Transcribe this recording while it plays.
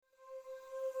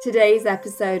Today's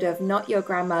episode of Not Your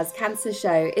Grandma's Cancer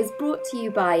Show is brought to you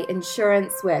by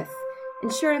InsuranceWith.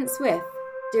 InsuranceWith,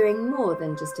 doing more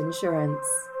than just insurance.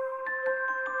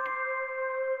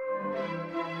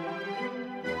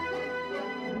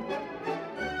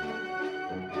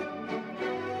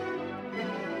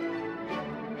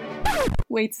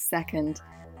 Wait a second.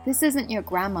 This isn't your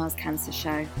grandma's cancer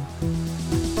show.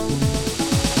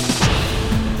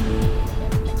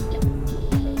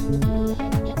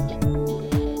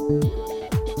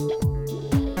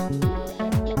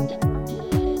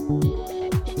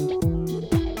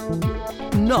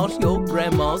 Not Your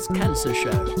Grandma's Cancer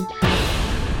Show.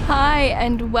 Hi,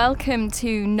 and welcome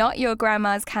to Not Your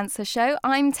Grandma's Cancer Show.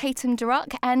 I'm Tatum,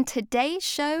 and today's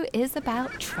show is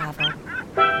about travel.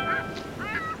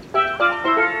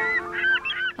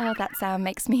 Oh, that sound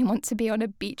makes me want to be on a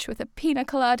beach with a pina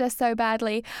colada so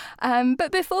badly.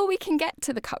 But before we can get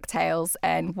to the cocktails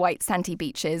and white sandy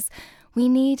beaches, we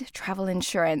need travel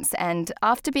insurance. And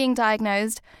after being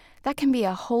diagnosed, that can be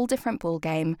a whole different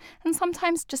ballgame and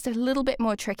sometimes just a little bit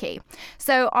more tricky.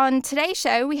 So on today's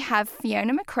show, we have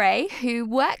Fiona McRae, who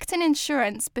worked in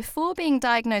insurance before being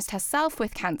diagnosed herself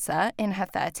with cancer in her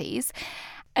 30s.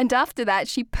 And after that,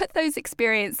 she put those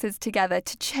experiences together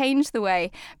to change the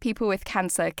way people with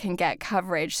cancer can get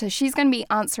coverage. So she's going to be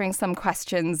answering some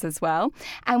questions as well.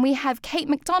 And we have Kate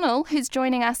McDonnell, who's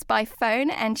joining us by phone,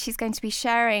 and she's going to be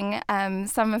sharing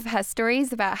some of her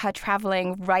stories about her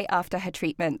traveling right after her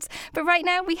treatment. But right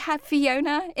now, we have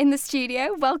Fiona in the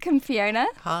studio. Welcome, Fiona.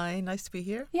 Hi, nice to be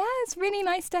here. Yeah, it's really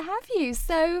nice to have you.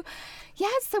 So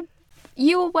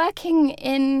you were working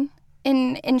in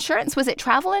insurance. Was it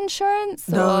travel insurance?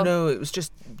 No, it was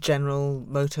just general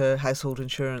motor household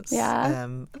insurance. Yeah.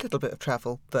 A little bit of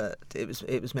travel, but it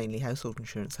was mainly household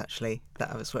insurance actually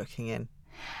that I was working in.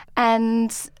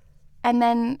 And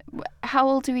then how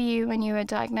old were you when you were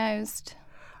diagnosed?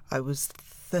 I was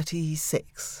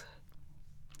 36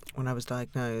 when I was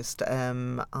diagnosed.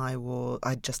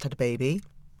 I just had a baby.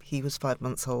 He was 5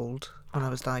 months old when I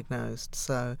was diagnosed,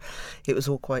 so it was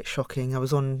all quite shocking. I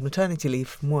was on maternity leave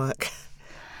from work.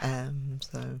 And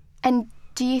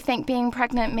do you think being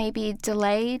pregnant maybe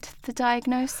delayed the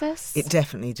diagnosis? It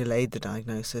definitely delayed the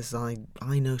diagnosis. I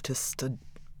noticed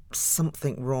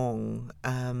something wrong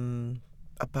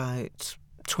about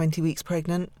 20 weeks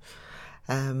pregnant.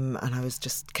 And I was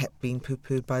just kept being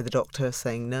poo-pooed by the doctor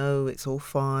saying, no, it's all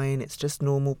fine, it's just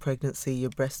normal pregnancy, your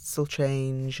breasts will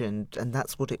change, and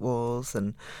that's what it was.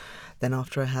 And then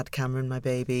after I had Cameron, my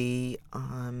baby,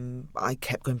 I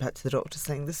kept going back to the doctor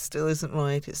saying, this still isn't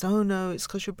right. It's, oh no, it's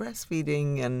because you're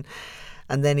breastfeeding.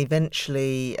 And then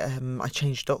eventually I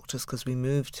changed doctors because we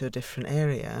moved to a different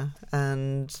area,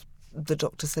 and the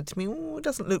doctor said to me, oh, it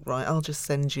doesn't look right. I'll just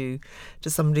send you to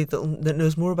somebody that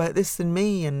knows more about this than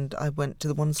me. And I went to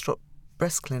the One Stop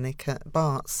Breast Clinic at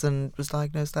Bart's and was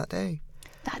diagnosed that day.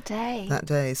 That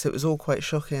day. So it was all quite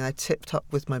shocking. I tipped up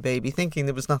with my baby thinking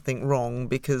there was nothing wrong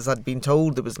because I'd been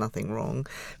told there was nothing wrong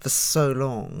for so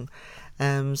long.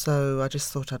 So I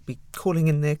just thought I'd be calling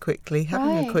in there quickly,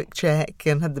 having a quick check,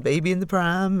 and had the baby in the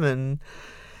pram, and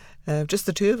just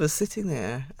the two of us sitting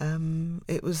there.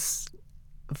 It was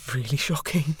really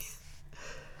shocking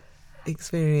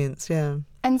experience, yeah.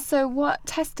 And so what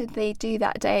test did they do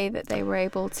that day that they were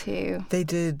able to? They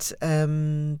did a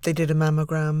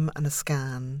mammogram and a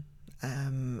scan,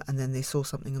 and then they saw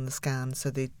something on the scan, so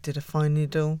they did a fine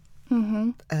needle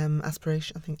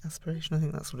aspiration. I think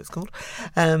that's what it's called.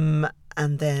 And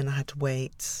then I had to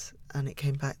wait, and it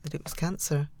came back that it was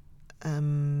cancer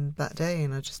that day,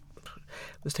 and I just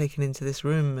was taken into this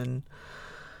room, and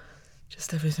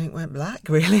just everything went black,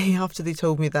 really, after they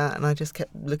told me that. And I just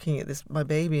kept looking at my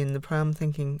baby in the pram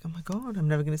thinking, oh my God, I'm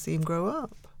never going to see him grow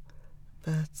up.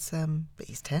 But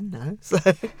he's 10 now, so.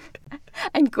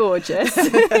 And gorgeous.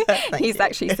 He's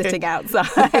actually sitting outside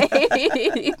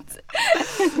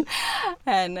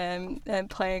and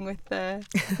playing with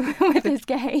with his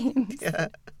games. Yeah.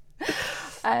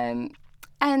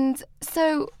 And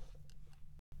so,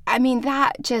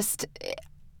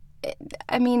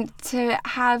 to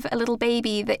have a little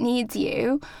baby that needs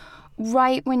you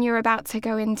right when you're about to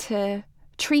go into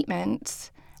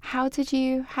treatment, how did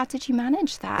you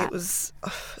manage that? It was,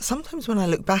 sometimes when I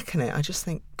look back on it, I just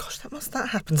think, gosh, that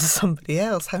happened to somebody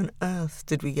else. How on earth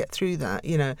did we get through that?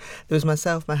 You know, there was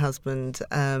myself, my husband,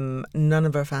 none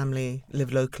of our family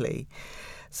lived locally.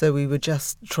 So we were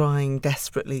just trying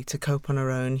desperately to cope on our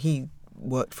own. He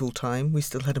worked full time. We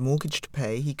still had a mortgage to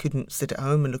pay. He couldn't sit at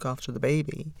home and look after the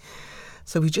baby.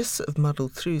 So we just sort of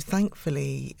muddled through.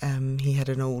 Thankfully, he had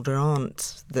an older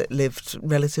aunt that lived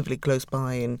relatively close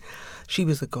by, and she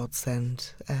was a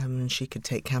godsend. She could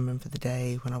take Cameron for the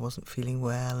day when I wasn't feeling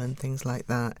well and things like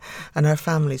that. And our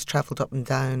families travelled up and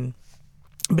down.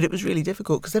 But it was really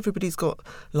difficult because everybody's got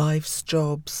lives,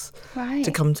 jobs, Right.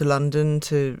 to come to London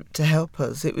to help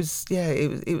us. It was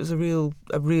a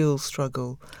real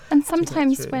struggle. And get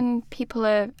sometimes through. when people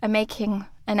are making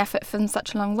an effort from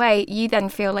such a long way, you then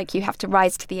feel like you have to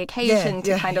rise to the occasion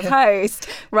to kind of host,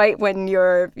 right, when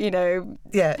you're,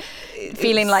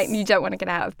 feeling like you don't want to get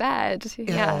out of bed.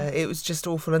 Yeah, it was just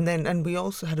awful. And we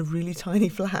also had a really tiny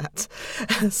flat.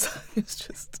 So it's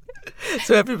just...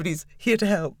 So everybody's here to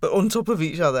help, but on top of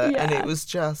each other. Yeah. And it was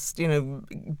just,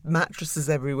 mattresses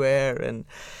everywhere. And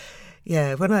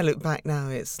yeah, when I look back now,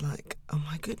 it's like, oh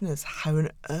my goodness, how on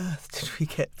earth did we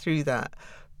get through that?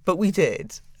 But we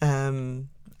did. We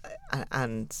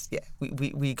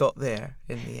got there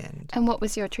in the end. And what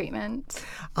was your treatment?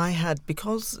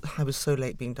 Because I was so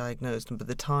late being diagnosed, and by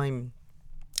the time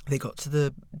they got to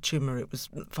the tumour, it was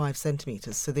 5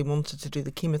 centimetres. So they wanted to do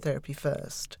the chemotherapy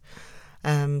first.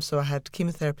 So I had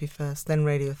chemotherapy first, then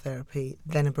radiotherapy,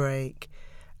 then a break,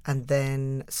 and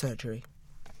then surgery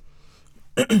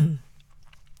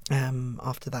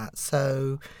after that.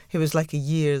 So it was like a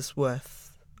year's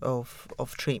worth of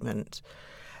treatment.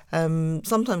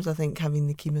 Sometimes I think having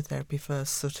the chemotherapy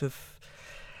first sort of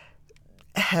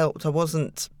helped.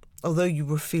 Although you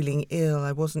were feeling ill,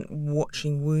 I wasn't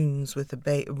watching wounds with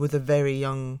a very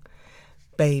young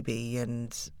baby.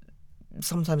 And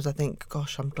sometimes I think,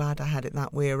 gosh, I'm glad I had it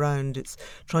that way around. It's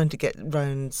trying to get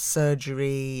round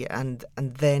surgery and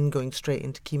then going straight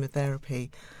into chemotherapy.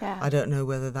 Yeah. I don't know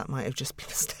whether that might have just been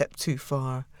a step too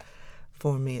far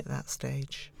for me at that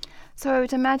stage. So I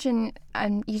would imagine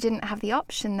you didn't have the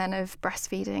option then of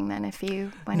breastfeeding then if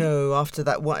you went... No, after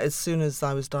that, as soon as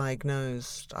I was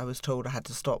diagnosed, I was told I had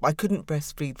to stop. I couldn't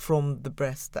breastfeed from the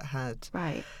breast that had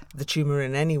the tumour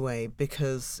in anyway,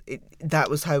 because that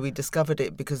was how we discovered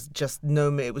it, because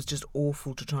it was just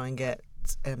awful to try and get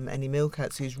any milk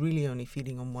out. So he was really only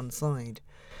feeding on one side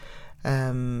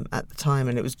at the time,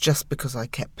 and it was just because I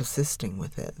kept persisting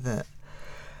with it that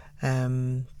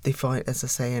they find, as I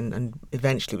say, and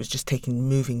eventually it was just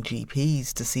moving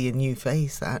GPs to see a new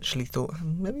face that actually thought,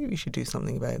 maybe we should do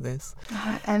something about this.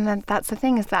 And then that's the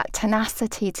thing, is that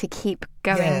tenacity to keep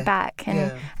going back.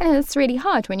 And it's really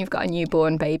hard when you've got a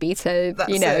newborn baby to,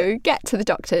 get to the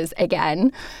doctors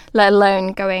again, let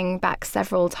alone going back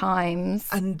several times.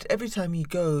 And every time you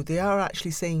go, they are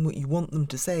actually saying what you want them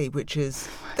to say, which is,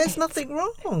 there's nothing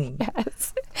wrong.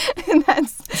 Yes. And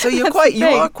so you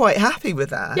are quite happy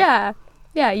with that.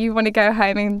 Yeah, you want to go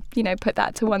home and, put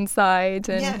that to one side.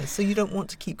 And so you don't want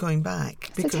to keep going back.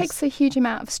 So it takes a huge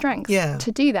amount of strength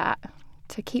to do that,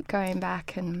 to keep going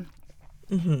back. And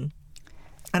And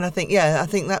I think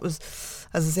that was,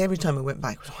 as I say, every time I went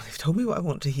back, they've told me what I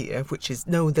want to hear, which is,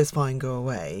 no, that's fine, go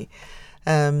away.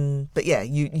 But yeah,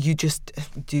 you just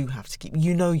do have to keep,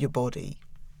 your body.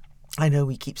 I know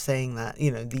we keep saying that,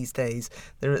 these days,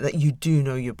 that you do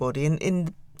know your body.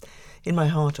 And in my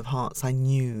heart of hearts, I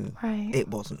knew it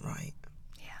wasn't right.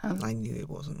 Yeah. I knew it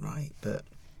wasn't right, but...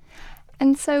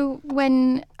 And so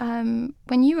when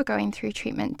you were going through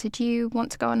treatment, did you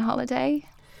want to go on holiday?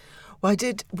 Well, I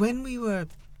did. When we were...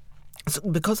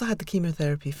 because I had the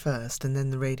chemotherapy first and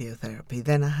then the radiotherapy,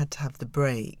 then I had to have the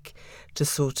break to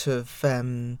sort of...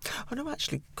 time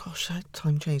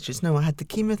changes. No, I had the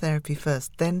chemotherapy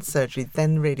first, then surgery,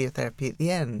 then radiotherapy at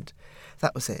the end.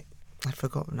 That was it. I'd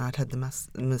forgotten. I'd had the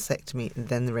mastectomy and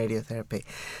then the radiotherapy.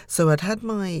 So I'd had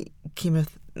my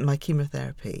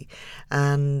chemotherapy,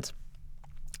 and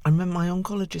I remember my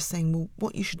oncologist saying, well,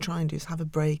 what you should try and do is have a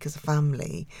break as a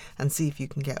family and see if you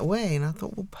can get away. And I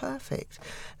thought, well, perfect.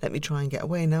 Let me try and get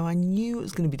away. Now, I knew it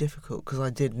was going to be difficult because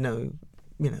I did know,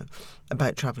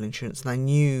 about travel insurance, and I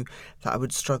knew that I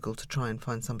would struggle to try and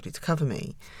find somebody to cover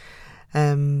me.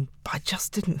 But I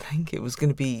just didn't think it was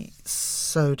going to be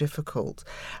so difficult.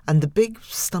 And the big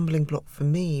stumbling block for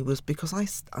me was because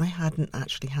I hadn't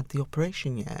actually had the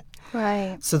operation yet.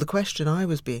 Right. So the question I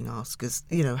was being asked is,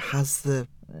 has the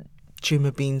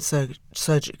tumour been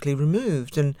surgically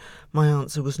removed? And my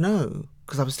answer was no,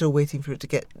 because I was still waiting for it to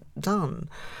get done.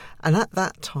 And at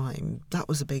that time, that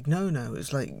was a big no-no. It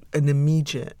was like an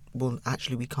immediate, well,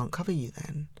 actually, we can't cover you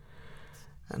then.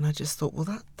 And I just thought, well,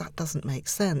 that doesn't make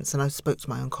sense. And I spoke to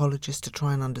my oncologist to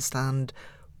try and understand,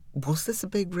 was this a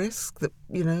big risk that,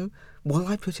 was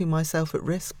I putting myself at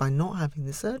risk by not having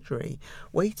the surgery,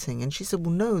 waiting? And she said,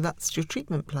 well, no, that's your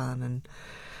treatment plan.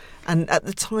 And at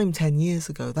the time, 10 years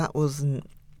ago, that wasn't,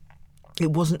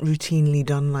 it wasn't routinely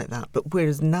done like that. But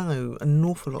whereas now an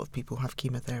awful lot of people have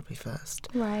chemotherapy first.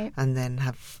 Right. And then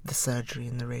have the surgery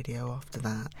and the radio after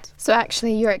that. So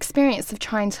actually your experience of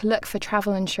trying to look for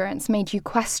travel insurance made you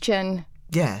question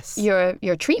Yes.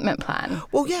 your treatment plan.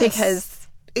 Well, yes. Because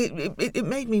it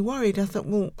made me worried. I thought,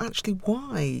 well, actually,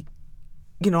 why?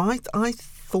 You know, I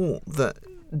thought that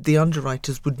the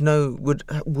underwriters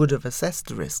would have assessed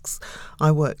the risks.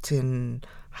 I worked in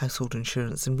household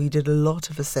insurance and we did a lot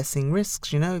of assessing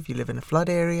risks. You know, if you live in a flood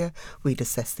area, we'd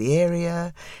assess the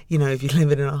area. You know, if you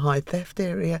live in a high theft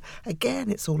area, again,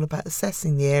 it's all about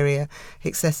assessing the area,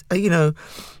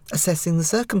 assessing the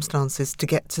circumstances to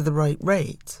get to the right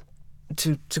rate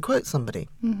to quote somebody.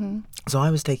 Mm-hmm. So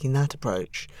I was taking that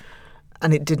approach,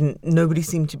 and nobody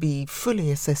seemed to be fully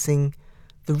assessing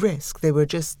the risk. They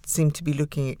seemed to be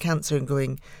looking at cancer and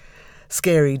going,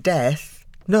 scary death,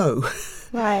 no.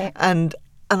 Right. And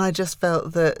I just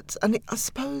felt that, I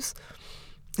suppose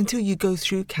until you go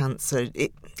through cancer,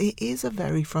 it is a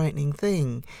very frightening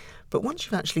thing. But once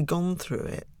you've actually gone through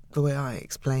it, the way I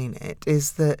explain it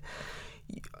is that,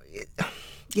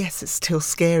 yes, it's still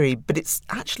scary, but it's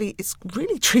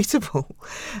really treatable.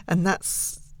 And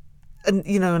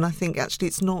and I think actually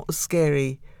it's not as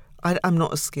scary. I'm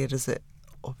not as scared of it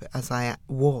as I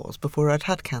was before I'd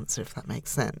had cancer, if that makes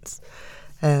sense.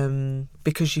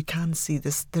 Because you can see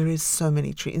this, there is so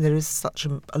many treatments, there is such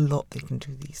a lot they can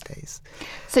do these days.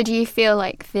 So do you feel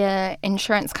like the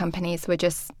insurance companies were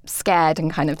just scared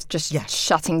and kind of just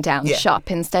shutting down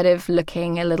shop instead of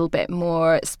looking a little bit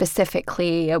more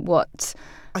specifically at what...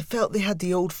 I felt they had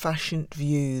the old-fashioned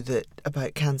view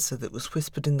about cancer that was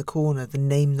whispered in the corner, the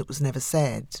name that was never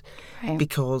said, right,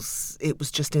 because it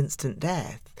was just instant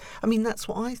death. I mean, that's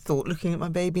what I thought, looking at my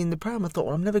baby in the pram. I thought,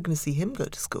 well, I'm never going to see him go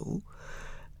to school.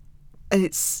 And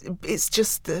it's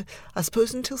just I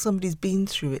suppose until somebody's been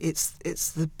through it,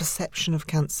 it's the perception of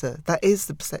cancer. That is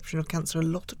the perception of cancer a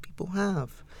lot of people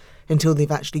have until they've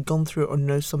actually gone through it or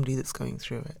know somebody that's going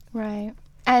through it. Right.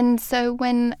 And so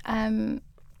when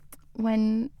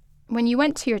you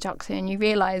went to your doctor and you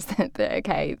realised that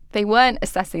okay, they weren't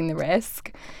assessing the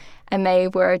risk and they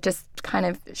were just kind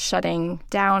of shutting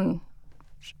down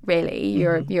really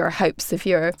your hopes of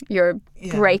your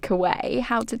breakaway,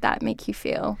 how did that make you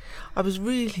feel? I was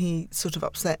really sort of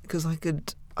upset because I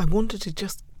wanted to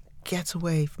just get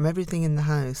away from everything in the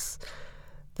house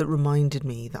that reminded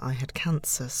me that I had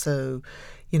cancer. So,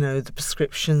 you know, the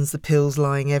prescriptions, the pills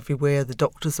lying everywhere, the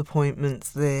doctor's appointments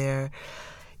there,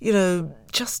 you know,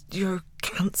 just your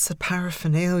cancer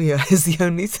paraphernalia is the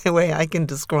only way I can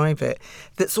describe it,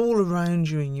 that's all around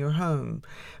you in your home.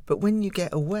 But when you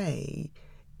get away,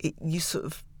 you sort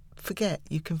of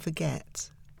you can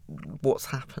forget what's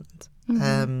happened.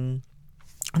 Mm-hmm.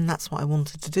 And that's what I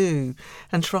wanted to do,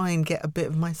 and try and get a bit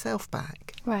of myself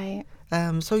back. Right.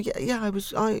 So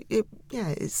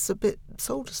it's a bit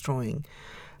soul destroying.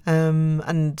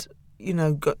 And, you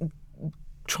know,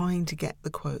 trying to get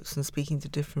the quotes and speaking to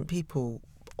different people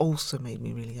also made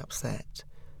me really upset.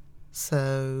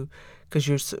 So, because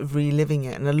you're sort of reliving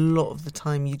it, and a lot of the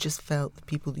time you just felt the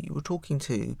people that you were talking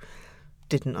to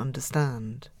didn't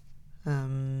understand.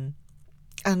 And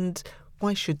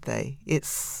why should they?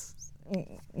 It's,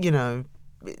 you know,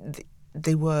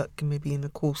 they work maybe in a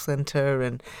call centre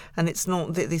and it's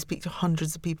not that they speak to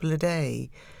hundreds of people a day,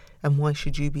 and why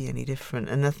should you be any different?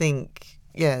 And I think,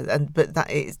 but that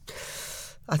is,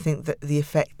 I think that the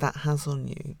effect that has on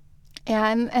you.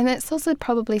 Yeah, and it's also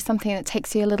probably something that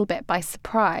takes you a little bit by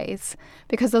surprise,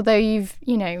 because although you've,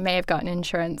 you know, may have gotten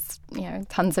insurance, you know,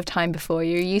 tons of time before,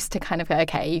 you're used to kind of,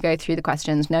 okay, you go through the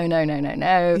questions, no.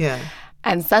 Yeah.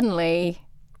 And suddenly,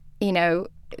 you know,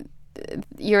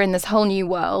 you're in this whole new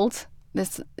world,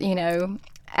 this, you know,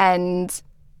 and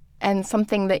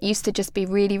something that used to just be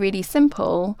really, really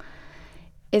simple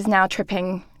is now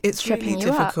tripping. It's really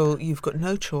difficult. You've got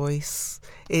no choice.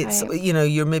 It's, you know,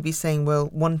 you're maybe saying, well,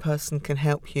 one person can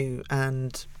help you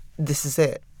and this is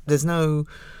it. There's no,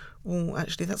 well,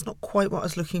 actually, that's not quite what I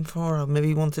was looking for. I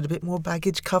maybe wanted a bit more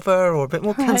baggage cover or a bit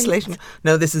more cancellation.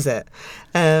 No, this is it.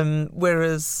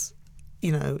 Whereas,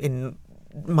 you know, in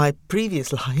my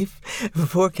previous life,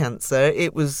 before cancer,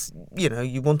 it was, you know,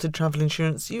 you wanted travel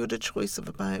insurance, you had a choice of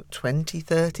about 20,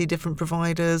 30 different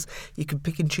providers. You could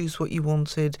pick and choose what you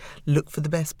wanted, look for the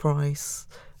best price,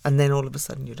 and then all of a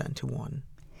sudden you're down to one.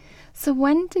 So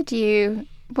when did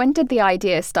the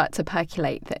idea start to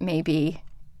percolate that maybe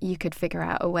you could figure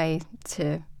out a way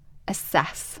to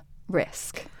assess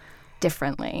risk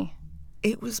differently?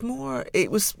 It was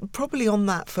probably on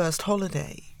that first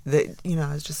holiday that, you know,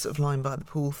 I was just sort of lying by the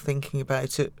pool thinking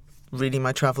about it reading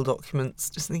my travel documents,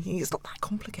 just thinking it's not that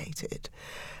complicated.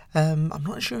 I'm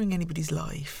not insuring anybody's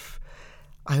life.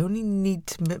 I only need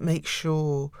to make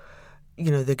sure,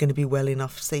 they're going to be well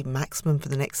enough, say maximum for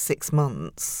the next 6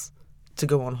 months to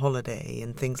go on holiday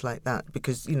and things like that,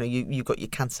 because, you've got your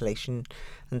cancellation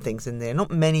and things in there.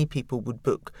 Not many people would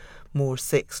book more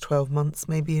 6, 12 months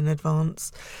maybe in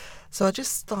advance. So I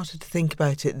just started to think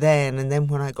about it then. And then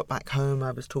when I got back home,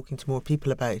 I was talking to more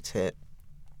people about it.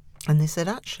 And they said,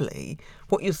 actually,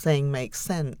 what you're saying makes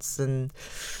sense. And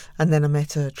then I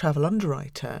met a travel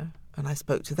underwriter and I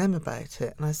spoke to them about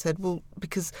it. And I said, well,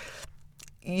 because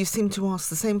you seem to ask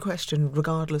the same question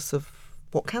regardless of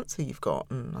what cancer you've got.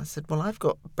 And I said, well, I've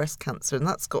got breast cancer and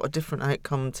that's got a different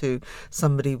outcome to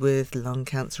somebody with lung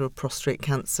cancer or prostate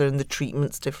cancer, and the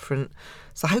treatment's different.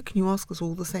 So how can you ask us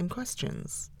all the same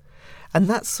questions? And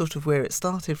that's sort of where it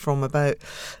started from. About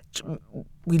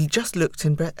we just looked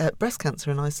at breast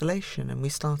cancer in isolation, and we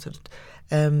started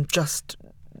just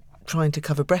trying to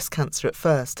cover breast cancer at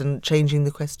first and changing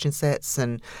the question sets.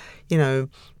 And,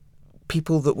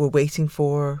 people that were waiting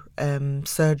for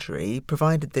surgery,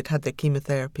 provided they'd had their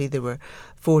chemotherapy, they were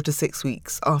 4 to 6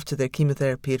 weeks after their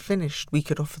chemotherapy had finished, we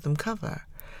could offer them cover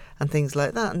and things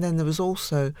like that. And then there'd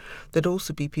also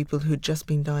be people who'd just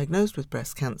been diagnosed with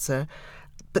breast cancer,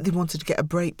 but they wanted to get a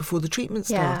break before the treatment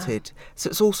started. Yeah. So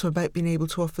it's also about being able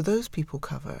to offer those people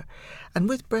cover. And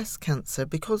with breast cancer,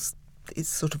 because it's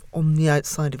sort of on the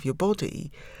outside of your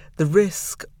body, the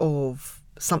risk of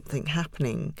something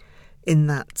happening in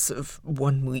that sort of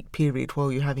 1 week period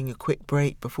while you're having a quick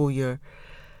break before your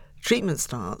treatment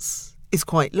starts is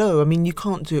quite low. I mean, you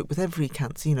can't do it with every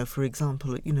cancer. For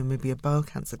example, maybe a bowel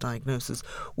cancer diagnosis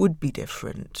would be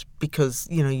different because,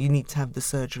 you need to have the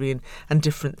surgery and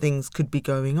different things could be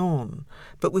going on.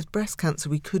 But with breast cancer,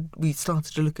 we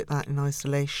started to look at that in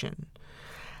isolation.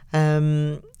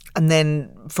 And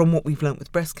then from what we've learnt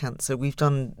with breast cancer, we've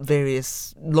done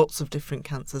lots of different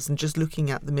cancers and just looking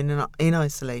at them in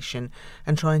isolation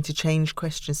and trying to change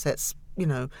question sets,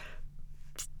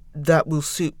 that will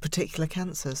suit particular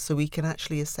cancers, so we can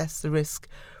actually assess the risk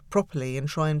properly and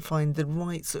try and find the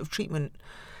right sort of treatment,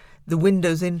 the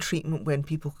windows in treatment when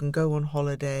people can go on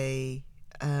holiday,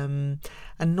 and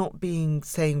not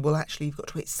saying, well, actually, you've got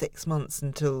to wait 6 months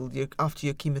until after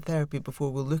your chemotherapy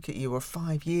before we'll look at you, or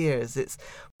 5 years. It's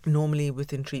normally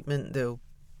within treatment,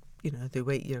 they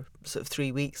wait your sort of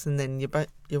 3 weeks and then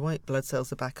your white blood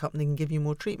cells are back up and they can give you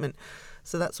more treatment.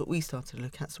 So that's what we started to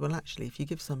look at. So, well, actually, if you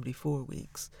give somebody 4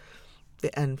 weeks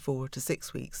and 4 to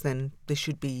 6 weeks, then they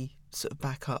should be sort of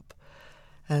back up.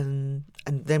 And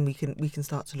then we can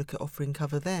start to look at offering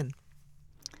cover then.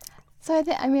 So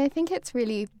I think it's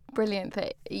really brilliant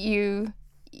that you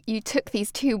took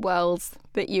these two worlds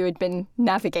that you had been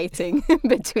navigating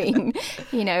between,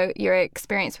 your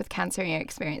experience with cancer and your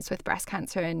experience with breast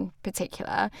cancer in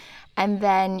particular, and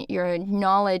then your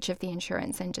knowledge of the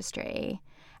insurance industry,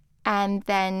 and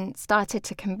then started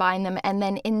to combine them. And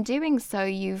then in doing so,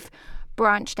 you've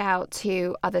branched out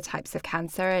to other types of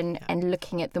cancer and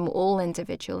looking at them all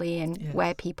individually and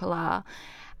where people are.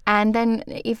 And then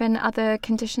even other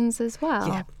conditions as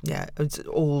well. Yeah, it's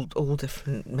all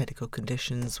different medical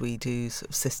conditions. We do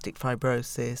sort of cystic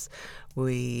fibrosis.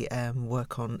 We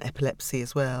work on epilepsy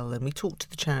as well, and we talk to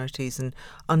the charities and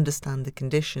understand the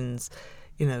conditions.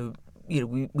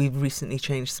 We've recently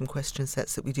changed some question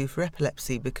sets that we do for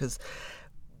epilepsy because,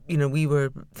 we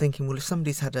were thinking, well, if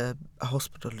somebody's had a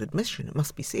hospital admission, it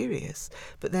must be serious.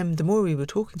 But then the more we were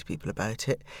talking to people about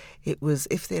it, it was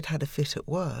if they'd had a fit at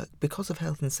work, because of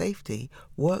health and safety,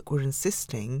 work were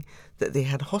insisting that they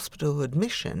had hospital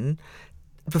admission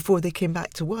before they came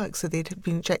back to work, so they'd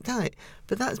been checked out.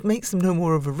 But that makes them no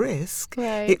more of a risk.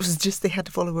 Right. It was just they had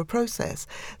to follow a process.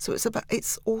 So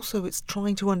it's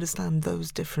trying to understand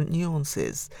those different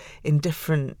nuances in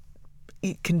different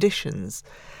conditions,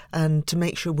 and to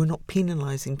make sure we're not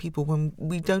penalising people when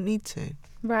we don't need to.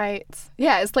 Right.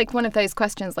 Yeah, it's like one of those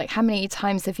questions, like, how many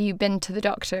times have you been to the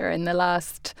doctor in the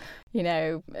last,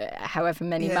 however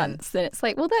many months? And it's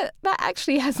like, well, that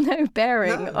actually has no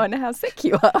bearing on how sick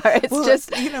you are.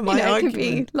 It's it could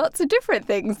be lots of different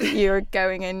things that you're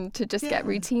going in to just get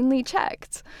routinely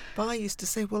checked. But I used to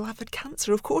say, well, I've had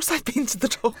cancer. Of course I've been to the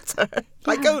doctor.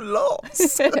 I go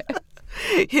lost.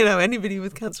 Anybody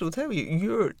with cancer will tell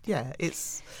you,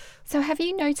 it's... So have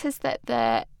you noticed that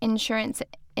the insurance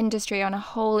industry on a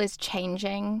whole is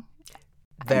changing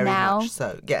very now? Much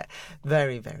so. Yeah,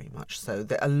 very, very much so.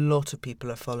 A lot of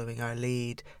people are following our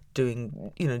lead,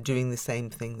 doing the same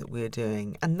thing that we're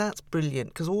doing. And that's brilliant,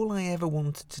 because all I ever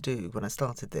wanted to do when I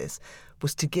started this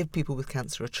was to give people with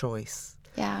cancer a choice.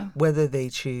 Yeah. Whether they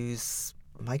choose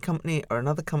my company or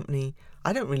another company,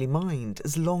 I don't really mind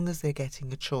as long as they're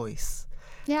getting a choice.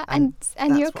 Yeah, And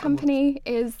and your that's what I want. company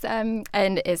is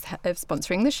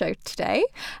sponsoring the show today,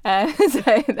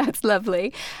 so that's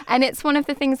lovely. And it's one of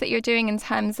the things that you're doing in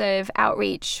terms of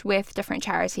outreach with different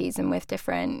charities and with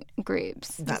different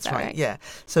groups. That's that right, yeah.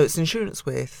 So it's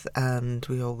InsuranceWith, and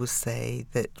we always say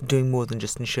that doing more than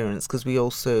just insurance, because we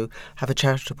also have a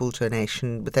charitable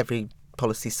donation with every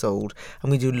policy sold,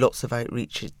 and we do lots of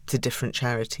outreach to different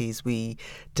charities. We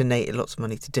donate lots of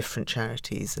money to different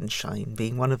charities, and Shine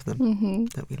being one of them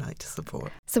that we like to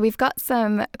support. So we've got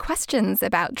some questions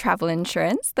about travel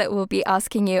insurance that we'll be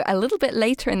asking you a little bit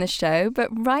later in the show, but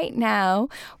right now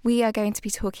we are going to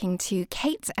be talking to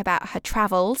Kate about her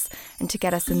travels, and to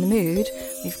get us in the mood,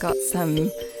 we've got some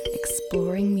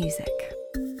exploring music.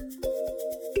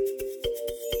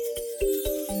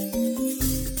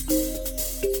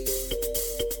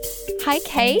 Hi,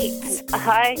 Kate.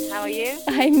 Hi, how are you?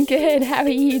 I'm good. How are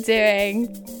you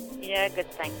doing? Yeah, good,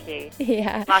 thank you.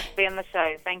 Yeah. Nice to be on the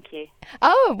show, thank you.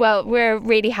 Oh, well, we're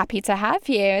really happy to have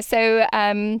you. So,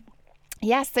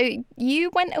 so you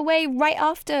went away right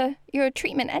after your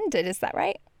treatment ended, is that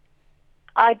right?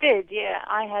 I did, yeah.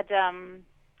 I had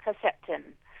Herceptin,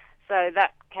 so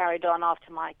that carried on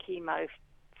after my chemo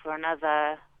for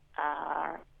about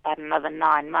another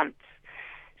 9 months.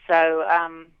 So,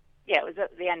 it was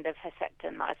at the end of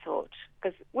Herceptin that I thought,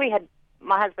 because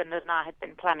my husband and I had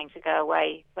been planning to go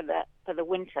away for the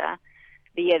winter,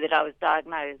 the year that I was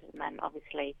diagnosed, and then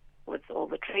obviously with all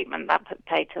the treatment that put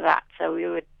paid to that. So we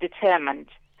were determined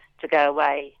to go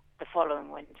away the following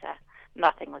winter.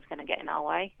 Nothing was going to get in our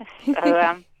way.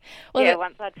 So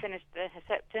once I'd finished the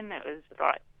Herceptin, it was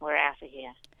right, we're out of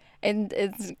here. And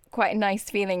it's quite a nice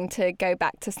feeling to go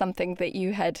back to something that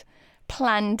you had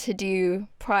planned to do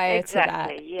prior to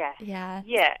that. Exactly, yeah. Yeah.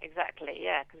 Yeah, exactly,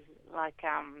 yeah. Because like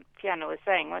Fiona was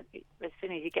saying, as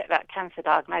soon as you get that cancer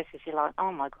diagnosis, you're like,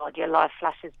 oh my God, your life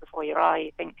flashes before your eye.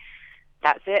 You think,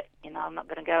 that's it, I'm not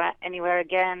going to go anywhere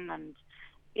again. And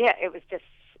yeah, it was just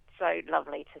so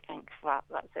lovely to think, well,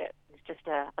 that's it. It's just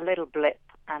a little blip,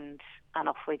 and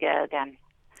off we go again.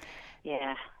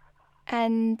 Yeah.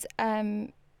 And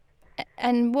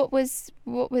what was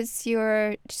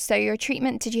your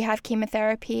treatment? Did you have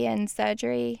chemotherapy and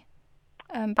surgery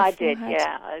beforehand? I did,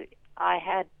 yeah. I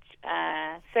had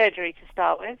surgery to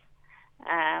start with,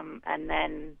 and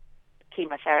then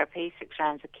chemotherapy, 6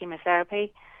 rounds of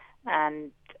chemotherapy,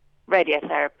 and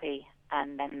radiotherapy,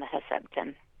 and then the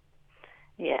Herceptin.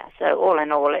 Yeah, so all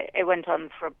in all, it went on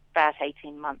for about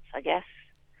 18 months, I guess.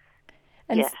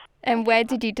 And where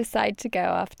did you decide to go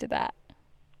after that?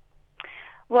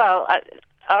 Well, I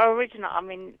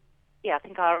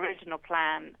think our original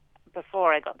plan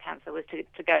before I got cancer was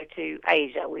to go to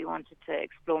Asia. We wanted to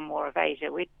explore more of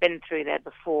Asia. We'd been through there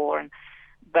before,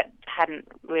 but hadn't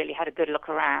really had a good look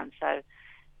around. So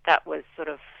that was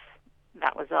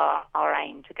our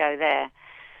aim, to go there.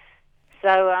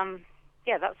 So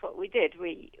that's what we did.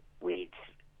 We'd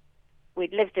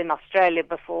lived in Australia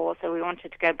before, so we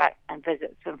wanted to go back and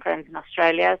visit some friends in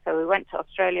Australia. So we went to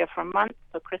Australia for a month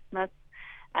for Christmas.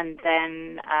 And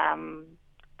then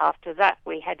after that,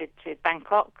 we headed to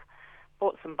Bangkok,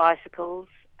 bought some bicycles,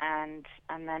 and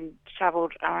then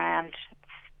travelled around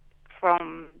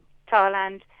from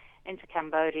Thailand into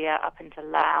Cambodia, up into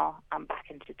Laos, and back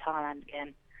into Thailand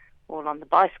again, all on the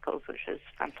bicycles, which was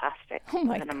fantastic. Oh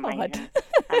my God!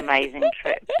 Amazing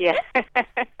trip. Yeah,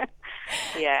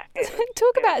 yeah.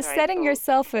 Talk about setting cool.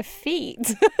 yourself a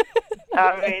feat.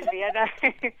 Oh, really? I know.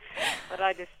 But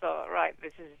I just thought, right,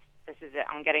 this is it.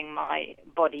 I'm getting my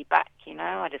body back,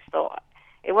 I just thought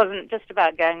it wasn't just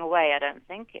about going away, I don't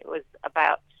think. It was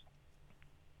about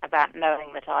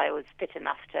knowing that I was fit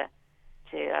enough to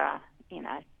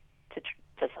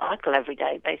cycle every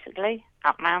day, basically,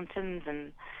 up mountains.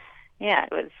 And yeah,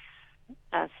 it was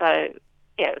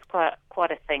it was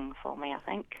quite a thing for me, I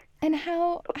think. And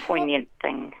a poignant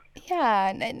thing.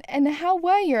 Yeah, and how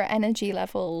were your energy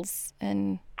levels,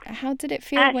 and how did it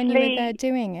feel when you were there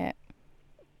doing it?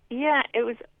 Yeah, it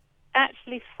was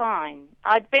actually fine.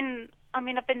 I've been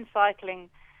cycling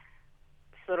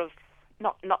sort of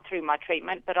not through my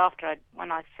treatment, but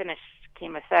when I finished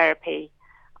chemotherapy,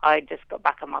 I just got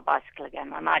back on my bicycle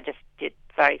again, and I just did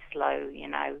very slow,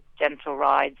 gentle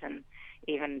rides, and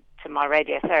even to my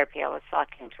radiotherapy, I was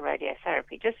cycling to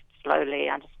radiotherapy just slowly.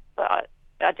 I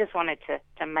just wanted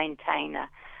to maintain a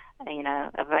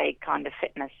vague kind of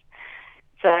fitness.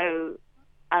 So,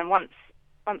 and once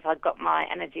I got my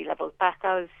energy levels back,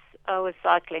 I was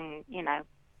cycling,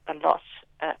 a lot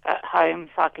at home,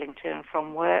 cycling to and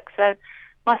from work. So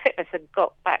my fitness had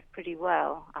got back pretty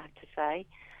well, I have to say.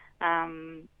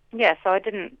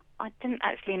 So I didn't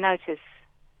actually notice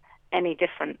any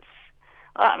difference.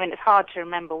 I mean, it's hard to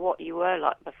remember what you were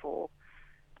like before,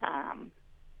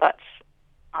 but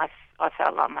I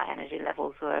felt like my energy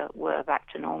levels were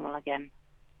back to normal again.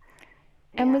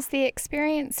 And Yeah. was the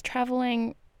experience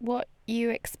traveling what you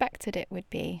expected it would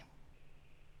be?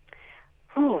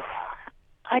 Ooh,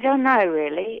 I don't know,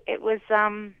 really. It was, I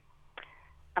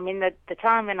mean, the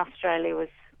time in Australia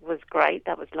was great.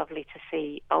 That was lovely to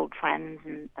see old friends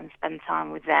and spend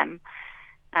time with them.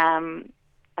 And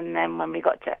then when we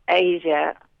got to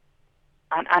Asia,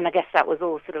 and I guess that was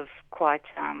all sort of quite,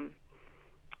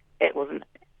 it wasn't,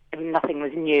 nothing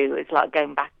was new. It's like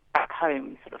going back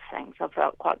home sort of thing. So I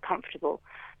felt quite comfortable.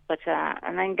 But,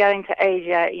 and then going to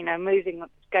Asia,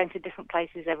 going to different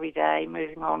places every day,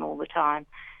 moving on all the time,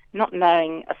 not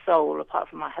knowing a soul apart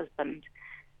from my husband.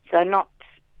 So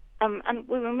and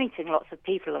we were meeting lots of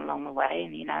people along the way,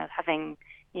 and, having,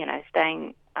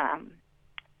 staying,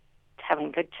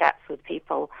 having good chats with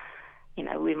people.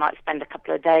 We might spend a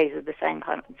couple of days with the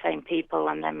same people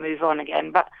and then move on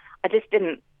again. But I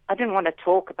didn't want to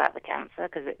talk about the cancer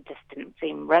because it just didn't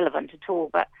seem relevant at all.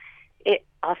 But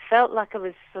I felt like I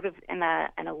was sort of in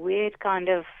a weird kind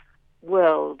of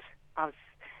world. I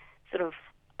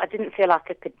didn't feel like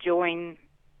I could join.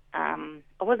 I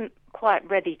wasn't quite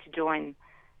ready to join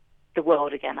the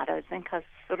world again. I don't think. I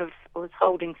was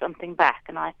holding something back,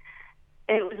 and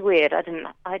it was weird. I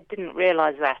didn't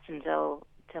realize that until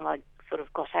I sort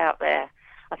of got out there.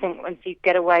 I think once you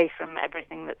get away from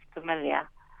everything that's familiar,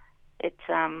 I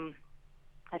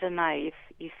don't know,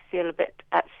 you feel a bit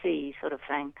at sea sort of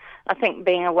thing. I think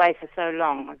being away for so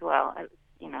long as well,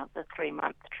 the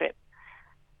 3-month trip,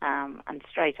 and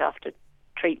straight after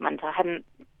treatment, I hadn't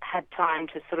had time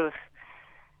to sort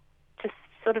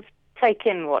of take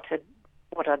in what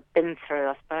I'd been through,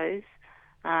 I suppose.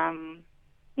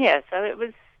 So it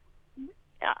was.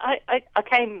 I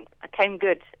came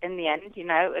good in the end.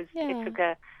 It took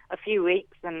a few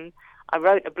weeks, and I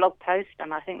wrote a blog post,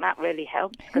 and I think that really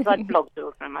helped because I'd blogged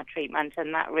all through my treatment,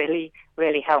 and that really,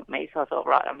 really helped me. So I thought,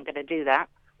 right, I'm going to do that.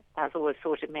 That's always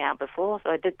sorted me out before, so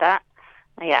I did that.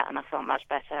 Yeah, and I felt much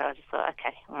better. I just thought,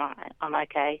 okay, all right, I'm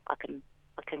okay. I can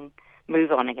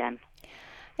move on again.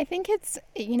 I think it's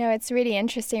really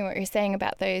interesting what you're saying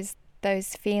about those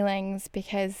feelings,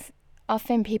 because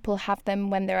often people have them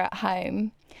when they're at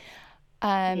home.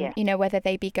 Whether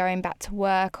they be going back to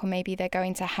work, or maybe they're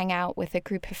going to hang out with a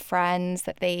group of friends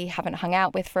that they haven't hung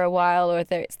out with for a while, or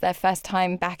whether it's their first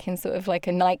time back in sort of like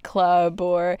a nightclub,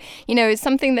 or, it's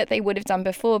something that they would have done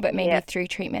before, but maybe through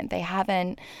treatment they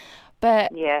haven't.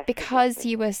 But because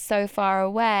you were so far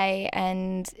away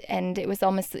and it was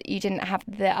almost that you didn't have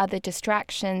the other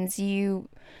distractions, you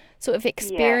sort of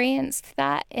experienced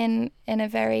that in a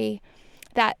very...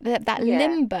 that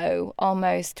limbo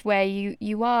almost, where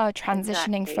you are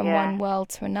transitioning from one world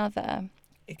to another.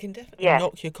 It can definitely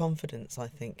knock your confidence, I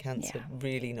think. Cancer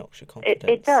really knocks your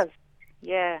confidence. It does.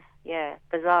 Yeah.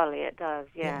 Bizarrely, it does.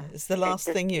 Yeah. It's the last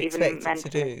thing you expect it to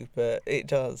do, but it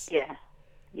does. Yeah.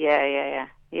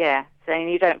 So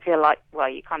you don't feel like, well,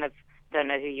 you kind of don't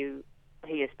know who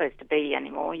you're supposed to be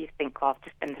anymore. You think, oh, I've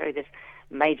just been through this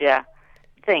major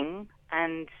thing,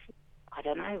 and I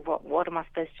don't know, what am I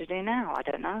supposed to do now? I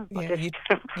don't know. Yeah,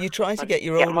 you try to get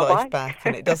your old life back,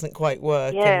 and it doesn't quite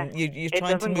work. And you're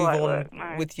trying to move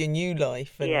on with your new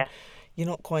life, and you're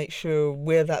not quite sure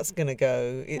where that's going to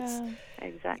go.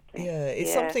 Exactly. Yeah,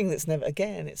 it's something that's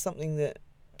it's something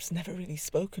that's never really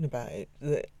spoken about,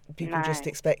 that people just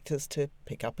expect us to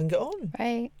pick up and get on.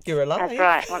 Right. You're alive.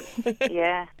 That's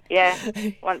right.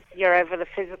 Once you're over the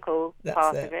physical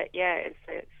part of it,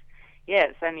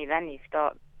 it's only then you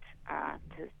start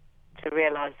to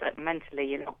realise that mentally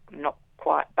you're not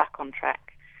quite back on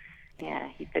track. Yeah,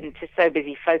 you've been just so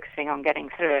busy focusing on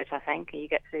getting through it, I think, and you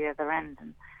get to the other end,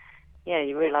 and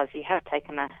you realise you have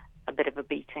taken a bit of a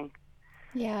beating.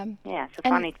 Yeah, it's a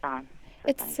funny time.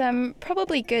 It's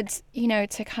probably good,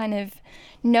 to kind of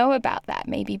know about that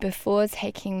maybe before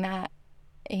taking that,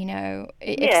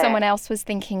 if someone else was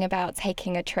thinking about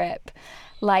taking a trip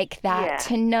like that,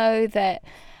 to know that,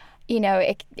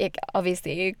 it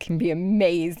obviously it can be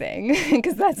amazing,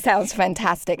 because that sounds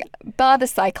fantastic. Bar the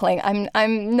cycling,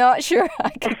 I'm not sure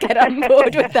I could get on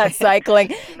board with that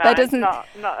cycling. No, that doesn't not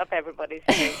up everybody's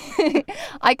thing.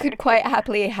 I could quite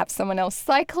happily have someone else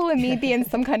cycle and me be in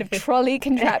some kind of trolley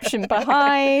contraption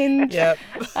behind,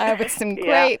 with some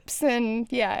grapes and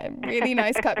really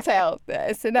nice cocktail.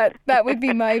 So that would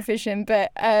be my vision.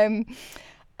 But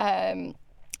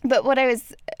what I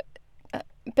was.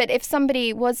 But if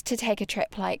somebody was to take a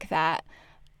trip like that,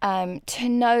 to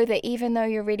know that even though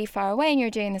you're really far away and you're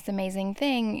doing this amazing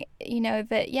thing,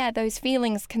 that, those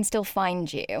feelings can still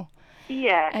find you.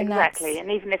 Yeah, And exactly.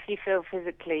 And even if you feel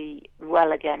physically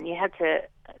well again, you have to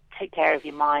take care of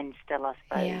your mind still, I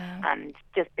suppose, and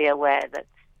just be aware that,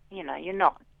 you're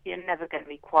never going to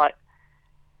be quite,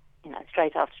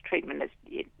 straight after treatment,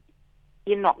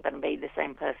 you're not going to be the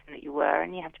same person that you were,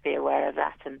 and you have to be aware of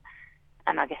that, and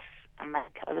I guess, and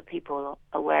make other people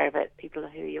aware of it, people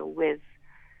who you're with.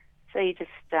 So you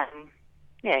just,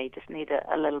 you just need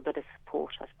a little bit of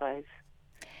support, I suppose.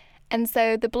 And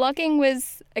so the blogging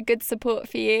was a good support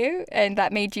for you, and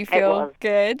that made you feel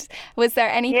good. Was there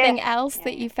anything else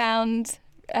that you found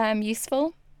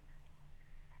useful?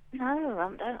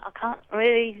 No, I can't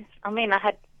really. I mean, I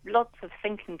had lots of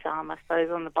thinking time, I suppose,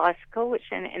 on the bicycle,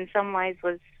 which in some ways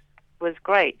was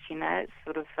great. It's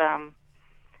sort of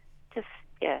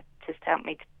just helped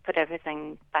me to put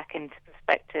everything back into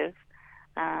perspective.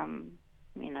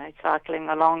 Cycling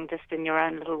along just in your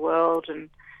own little world, and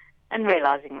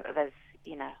realising that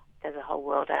there's a whole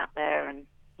world out there, and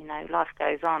life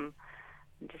goes on.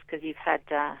 And just because you've had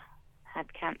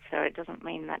cancer, it doesn't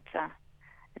mean that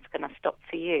it's going to stop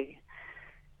for you.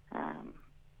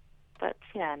 But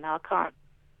no, I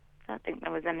don't think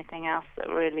there was anything else that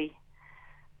really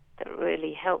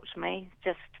helped me.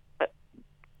 But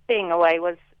being away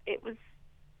was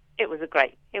a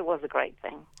great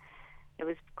thing. It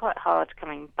was quite hard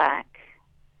coming back,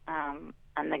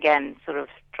 and again, sort of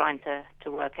trying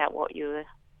to work out what you were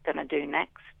going to do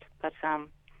next. But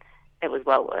it was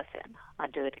well worth it.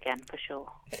 I'd do it again for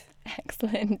sure.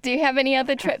 Excellent. Do you have any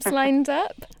other trips lined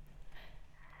up?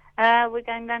 We're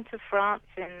going down to France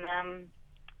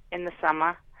in the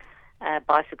summer.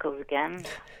 Bicycles again,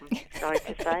 I'm sorry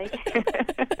to say.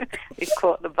 We've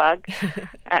caught the bug.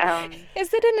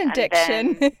 Is it an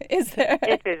addiction? Is there?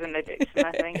 It is an addiction,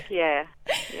 I think. Yeah.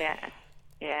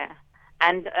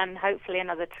 And hopefully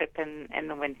another trip in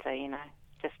the winter,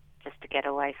 just to get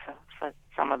away for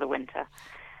some of the winter,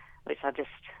 which I just,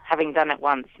 having done it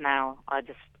once now, I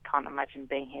just can't imagine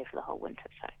being here for the whole winter.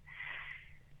 So,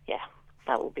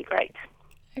 that will be great.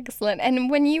 Excellent. And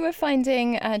when you were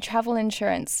finding travel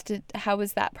insurance, how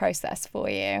was that process for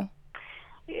you?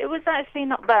 It was actually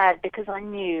not bad, because I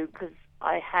knew, because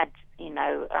I had,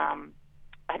 I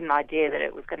had an idea that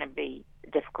it was going to be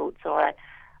difficult. So I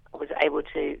was able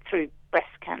to, through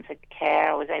breast cancer care,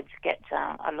 I was able to get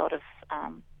a lot of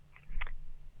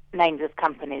names of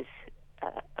companies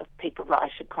of people that I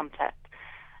should contact.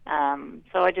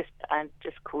 So I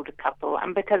just called a couple,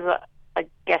 and because I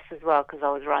guess as well, because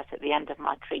I was right at the end of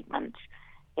my treatment,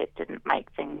 it didn't make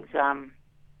things, I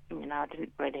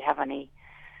didn't really have any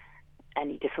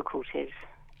difficulties.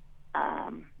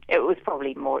 It was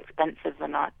probably more expensive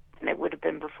than it would have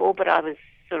been before, but I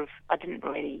didn't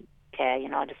really care,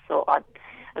 I just thought,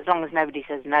 as long as nobody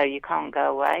says, no, you can't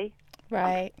go away,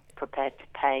 right, I'm prepared to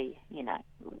pay,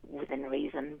 within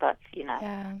reason, but,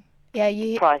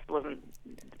 the price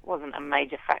wasn't a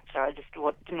major factor. I just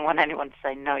didn't want anyone to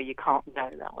say, no, you can't go.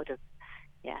 That would have,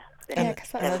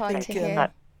 because that's hard to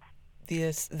hear.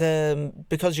 Yes,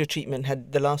 because your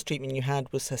treatment the last treatment you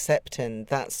had was Herceptin.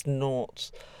 That's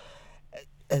not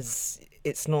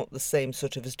it's not the same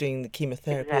sort of as doing the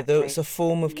chemotherapy. Exactly. Although it's a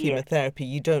form of chemotherapy,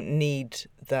 you don't need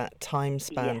that time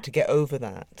span to get over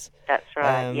that. That's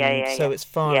right. So it's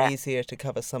far easier to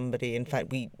cover somebody. In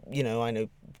fact, I know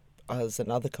us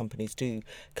and other companies do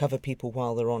cover people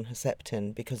while they're on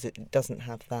Herceptin, because it doesn't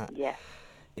have that. Yeah.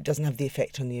 It doesn't have the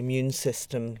effect on the immune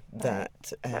system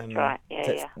that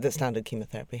that standard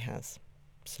chemotherapy has.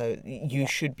 So you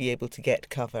should be able to get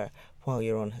cover while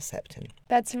you're on Herceptin.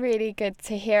 That's really good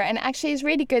to hear. And actually, it's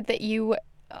really good that you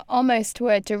almost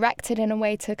were directed in a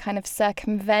way to kind of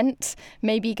circumvent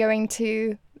maybe going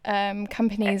to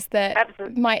companies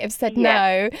that might have said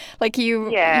no. Like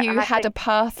you had a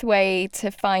pathway to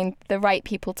find the right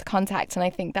people to contact, and I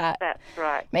think that's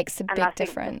right. Makes a big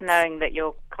difference. Just knowing that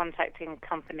you're contacting a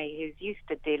company who's used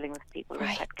to dealing with people who've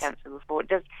had cancer before,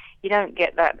 you don't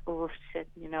get that, oh shit,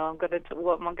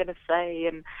 what am I going to say?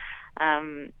 And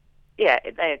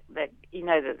they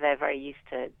that they're very used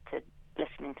to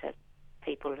listening to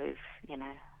people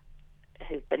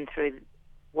who've been through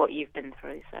what you've been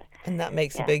through. So, and that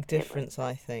makes a big difference,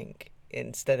 I think,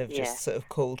 instead of just sort of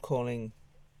cold calling,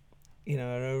 an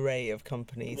array of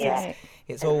companies. Yeah.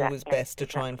 It's always best to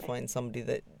try and find somebody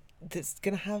that's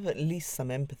going to have at least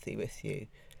some empathy with you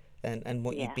and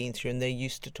what you've been through, and they're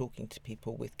used to talking to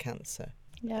people with cancer.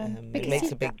 Yeah, it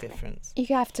makes a big difference.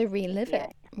 You have to relive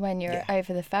it when you're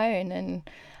over the phone, and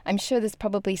I'm sure there's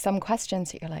probably some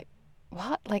questions that you're like,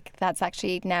 what? Like, that's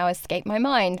actually now escaped my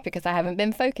mind because I haven't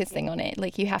been focusing on it.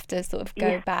 Like, you have to sort of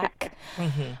go back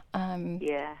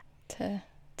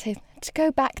to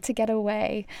go back to get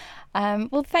away.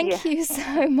 Well, thank you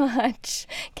so much,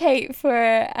 Kate,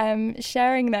 for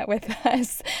sharing that with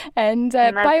us. And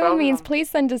by all means, please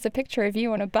send us a picture of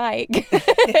you on a bike.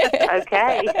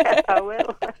 Okay, I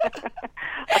will.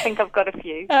 I think I've got a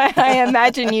few. I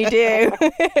imagine you do.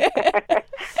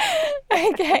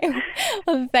 Okay.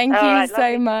 Well, thank you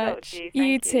so much.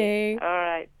 You too. All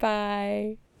right.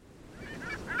 Bye.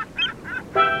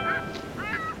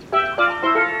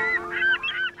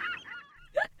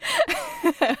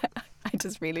 I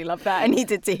just really love that. I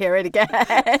needed to hear it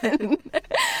again.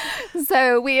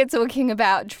 So we are talking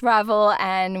about travel,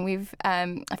 and we've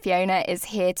Fiona is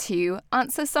here to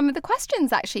answer some of the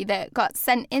questions actually that got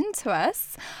sent in to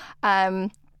us.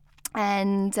 And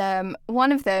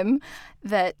one of them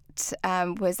that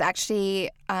was actually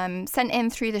sent in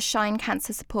through the Shine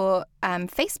Cancer Support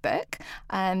Facebook.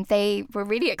 They were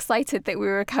really excited that we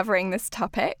were covering this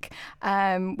topic.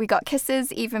 We got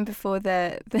kisses even before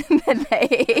they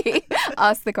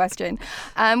asked the question,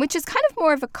 which is kind of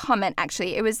more of a comment,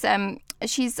 actually. It was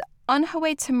she's on her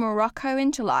way to Morocco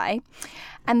in July,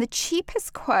 and the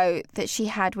cheapest quote that she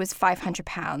had was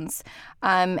 £500.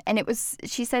 And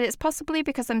she said, it's possibly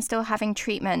because I'm still having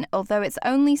treatment, although it's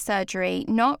only surgery,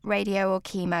 not radio or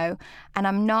chemo, and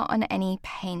I'm not on any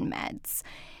pain meds.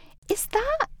 Is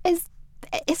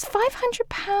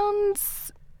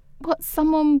 £500 what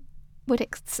someone would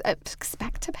expect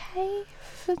to pay?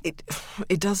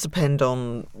 It does depend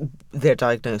on their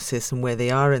diagnosis and where they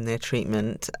are in their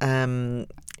treatment. And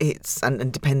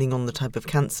depending on the type of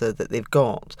cancer that they've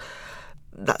got,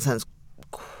 that sounds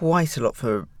quite a lot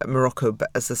for Morocco.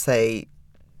 But as I say,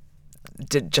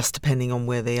 just depending on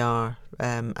where they are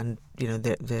and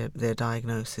their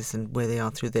diagnosis and where they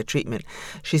are through their treatment.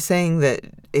 She's saying that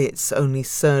it's only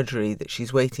surgery that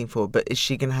she's waiting for, but is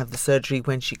she going to have the surgery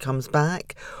when she comes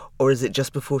back, or is it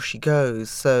just before she goes?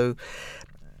 So,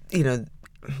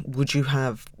 would you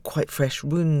have quite fresh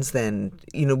wounds then?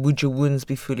 Would your wounds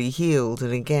be fully healed?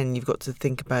 And again, you've got to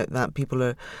think about that. People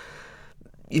are,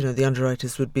 the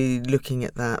underwriters would be looking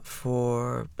at that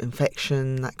for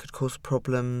infection that could cause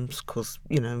problems,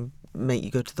 make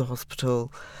you go to the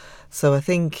hospital. So I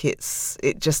think it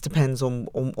just depends on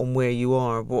where you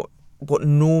are. What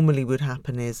normally would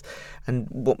happen is, and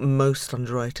what most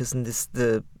underwriters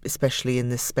especially in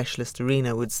this specialist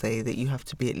arena would say, that you have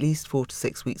to be at least 4 to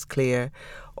 6 weeks clear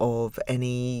of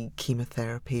any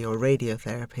chemotherapy or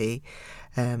radiotherapy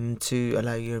to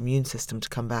allow your immune system to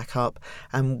come back up.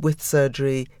 And with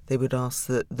surgery, they would ask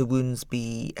that the wounds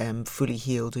be fully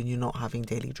healed and you're not having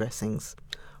daily dressings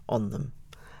on them.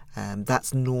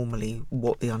 That's normally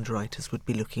what the underwriters would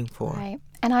be looking for. Right.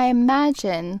 And I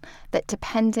imagine that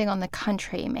depending on the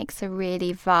country makes a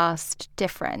really vast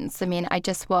difference. I mean, I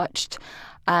just watched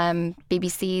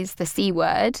BBC's The C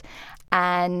Word,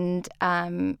 and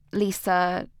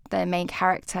Lisa, the main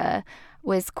character,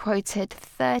 was quoted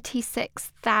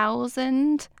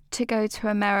 $36,000 to go to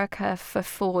America for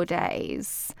 4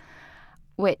 days,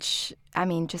 which, I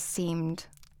mean, just seemed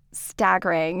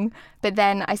staggering. But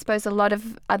then I suppose a lot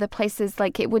of other places,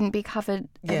 like, it wouldn't be covered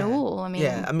at all. I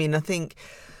mean, I think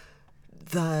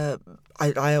I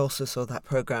also saw that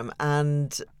program,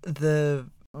 and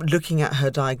looking at her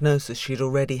diagnosis, she'd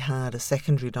already had a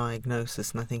secondary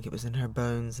diagnosis, and I think it was in her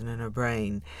bones and in her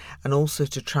brain, and also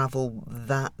to travel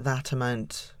that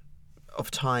amount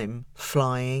of time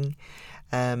flying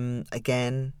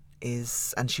again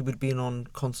and she would be on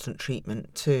constant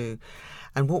treatment too.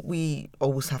 And what we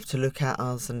always have to look at,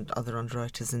 us and other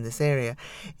underwriters in this area,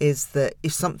 is that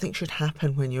if something should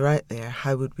happen when you're out there,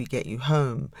 how would we get you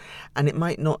home? And it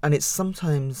might not, and it's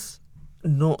sometimes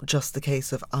not just the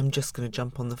case of, I'm just going to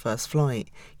jump on the first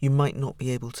flight. You might not be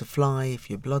able to fly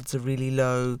if your bloods are really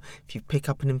low, if you pick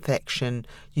up an infection,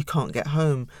 you can't get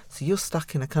home. So you're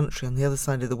stuck in a country on the other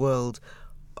side of the world,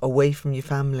 away from your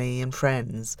family and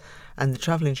friends, and the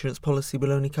travel insurance policy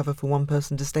will only cover for one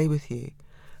person to stay with you.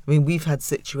 I mean, we've had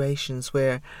situations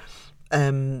where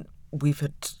we've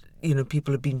had,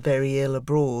 people have been very ill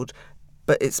abroad,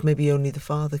 but it's maybe only the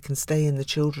father can stay and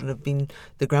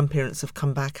the grandparents have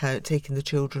come back out, taken the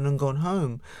children and gone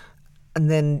home. And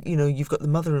then, you've got the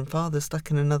mother and father stuck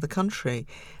in another country.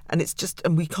 And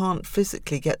and we can't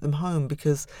physically get them home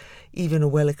because even a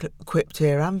well-equipped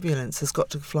air ambulance has got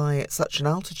to fly at such an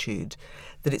altitude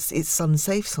that it's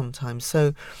unsafe sometimes.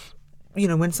 So,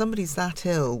 when somebody's that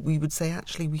ill, we would say,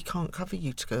 actually, we can't cover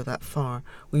you to go that far.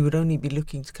 We would only be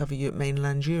looking to cover you at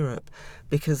mainland Europe,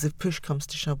 because if push comes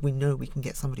to shove, we know we can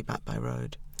get somebody back by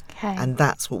road. Okay. And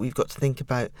that's what we've got to think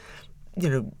about.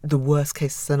 the worst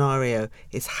case scenario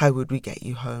is how would we get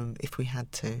you home if we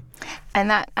had to. And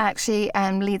that actually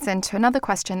leads into another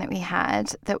question that we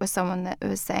had, that was someone that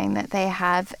was saying that they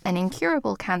have an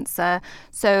incurable cancer,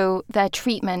 so their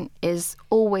treatment is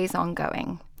always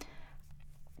ongoing.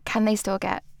 Can they still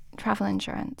get travel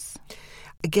insurance?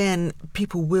 Again,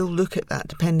 people will look at that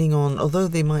depending on, although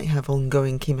they might have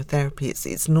ongoing chemotherapy,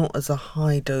 it's not as a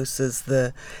high dose as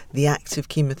the active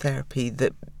chemotherapy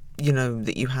that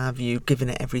you're given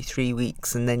it every 3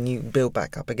 weeks and then you build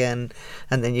back up again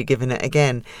and then you're given it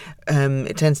again.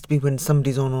 It tends to be when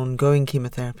somebody's on ongoing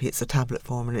chemotherapy, it's a tablet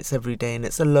form and it's every day and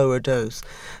it's a lower dose.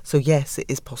 So yes, it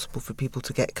is possible for people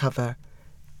to get cover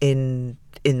in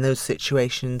those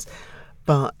situations,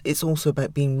 but it's also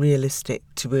about being realistic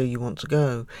to where you want to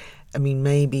go. I mean,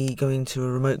 maybe going to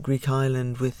a remote Greek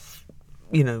island with,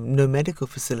 no medical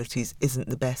facilities isn't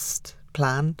the best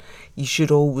plan. You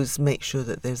should always make sure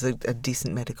that there's a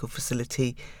decent medical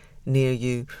facility near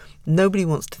you. Nobody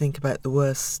wants to think about the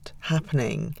worst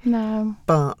happening. No.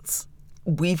 But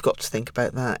we've got to think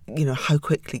about that. How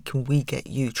quickly can we get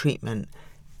you treatment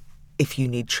if you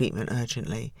need treatment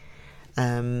urgently?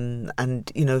 And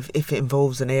if it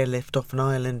involves an airlift off an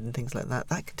island and things like that,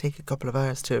 that could take a couple of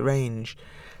hours to arrange.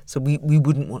 So we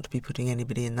wouldn't want to be putting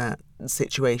anybody in that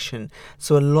situation.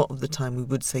 So a lot of the time we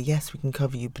would say, yes, we can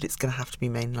cover you, but it's going to have to be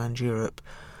mainland Europe.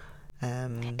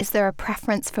 Is there a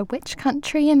preference for which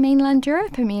country in mainland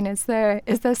Europe? I mean, is there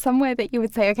somewhere that you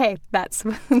would say, okay, that's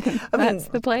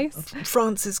the place?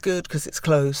 France is good because it's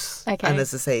close. Okay. And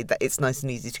as I say, that it's nice and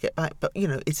easy to get back. But,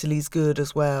 Italy's good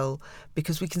as well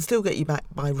because we can still get you back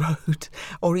by road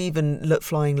or even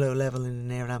flying low level in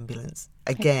an air ambulance.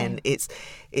 Again, Okay.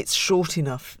 it's short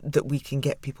enough that we can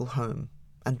get people home.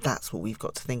 And that's what we've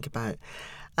got to think about.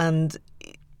 And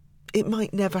it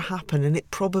might never happen, and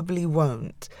it probably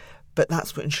won't. But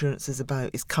that's what insurance is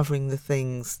about, is covering the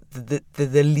things,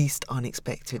 the least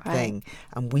unexpected thing.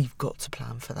 And we've got to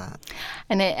plan for that.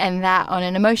 And that on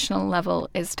an emotional level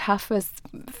is tough for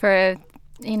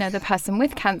the person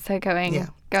with cancer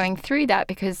going through that,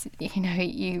 because,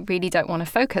 you really don't want to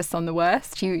focus on the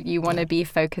worst. You want to be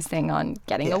focusing on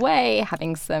getting away,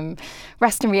 having some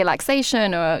rest and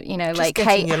relaxation, or,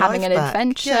 having an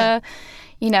adventure,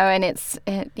 and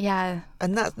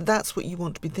And that's what you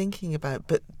want to be thinking about.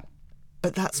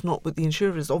 But that's not what the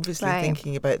insurer is obviously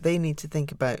thinking about. They need to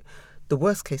think about the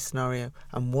worst case scenario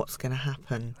and what's going to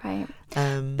happen. Right.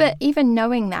 But even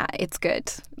knowing that, it's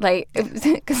good.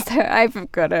 Because I've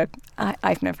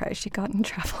never actually gotten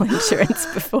travel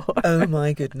insurance before. Oh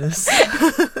my goodness.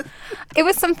 It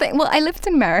was something. Well, I lived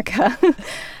in America,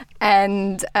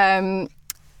 and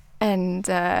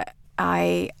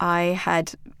I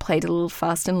had played a little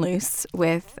fast and loose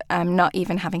with not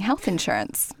even having health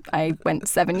insurance. I went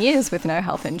 7 years with no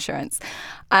health insurance.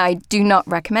 I do not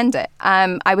recommend it.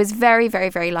 I was very, very,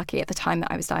 very lucky at the time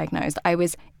that I was diagnosed. I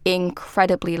was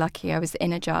incredibly lucky. I was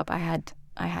in a job. I had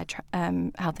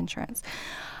health insurance.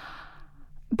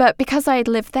 But because I had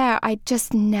lived there, I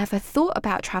just never thought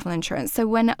about travel insurance. So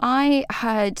when I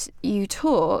heard you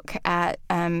talk at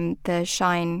the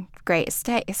Shine Great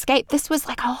Escape, this was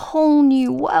like a whole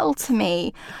new world to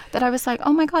me, that I was like,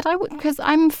 oh my God, because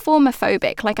I'm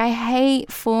formophobic. I hate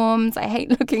forms. I hate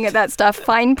looking at that stuff.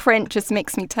 Fine print just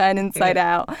makes me turn inside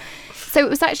out. So it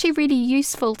was actually really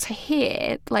useful to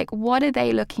hear, what are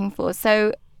they looking for?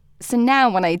 So now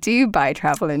when I do buy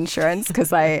travel insurance,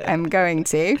 because I am going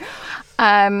to,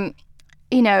 I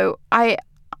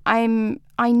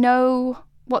know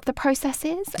what the process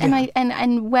is, and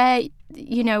and where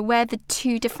the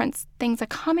two different things are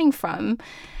coming from,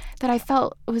 that I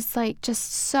felt was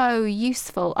just so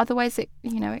useful. Otherwise, it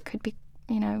could be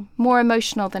more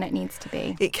emotional than it needs to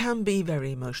be. It can be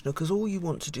very emotional because all you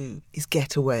want to do is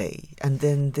get away, and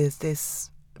then there's this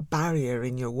barrier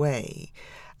in your way.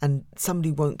 And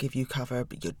somebody won't give you cover,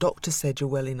 but your doctor said you're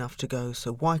well enough to go,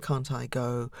 so why can't I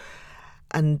go?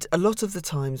 And a lot of the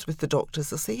times with the doctors,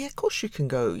 they'll say, yeah, of course you can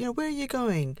go. Where are you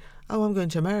going? Oh, I'm going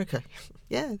to America.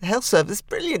 Yeah, the health service is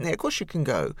brilliant there. Of course you can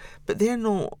go. But they're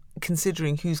not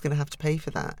considering who's going to have to pay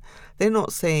for that. They're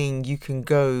not saying you can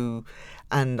go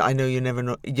and I know you're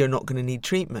not going to need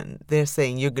treatment. They're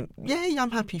saying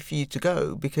I'm happy for you to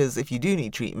go, because if you do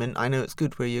need treatment, I know it's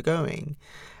good where you're going.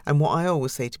 And what I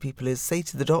always say to people is, say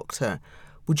to the doctor,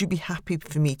 would you be happy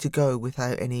for me to go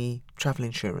without any travel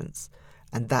insurance?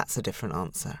 And that's a different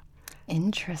answer.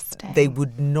 Interesting. They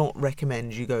would not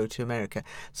recommend you go to America.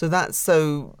 So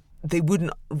they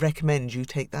wouldn't recommend you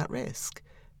take that risk,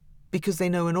 because they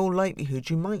know in all likelihood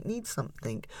you might need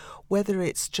something, whether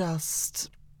it's just,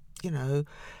 an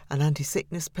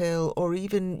anti-sickness pill, or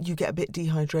even you get a bit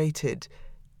dehydrated.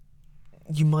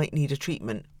 you might need a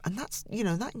treatment. And that's,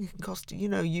 that can cost,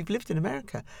 you've lived in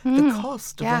America. The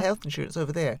cost of the health insurance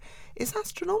over there is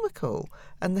astronomical.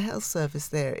 And the health service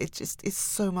there, it's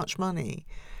so much money.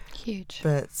 Huge.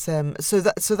 But so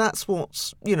that's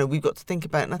what, we've got to think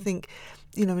about. And I think,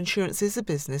 insurance is a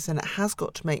business and it has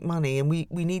got to make money. And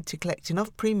we need to collect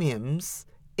enough premiums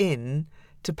in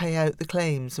to pay out the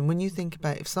claims. And when you think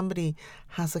about if somebody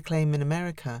has a claim in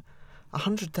America,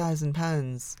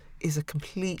 £100,000 is a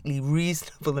completely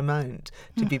reasonable amount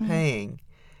to be paying.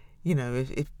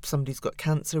 If somebody's got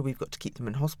cancer, we've got to keep them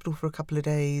in hospital for a couple of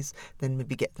days, then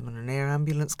maybe get them on an air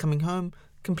ambulance coming home.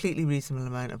 Completely reasonable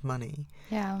amount of money.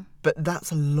 Yeah. But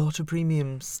that's a lot of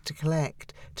premiums to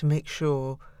collect to make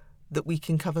sure that we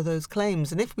can cover those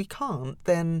claims. And if we can't,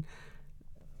 then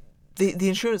the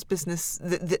insurance business,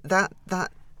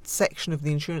 that section of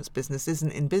the insurance business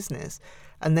isn't in business,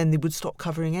 and then they would stop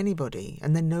covering anybody,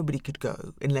 and then nobody could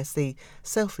go unless they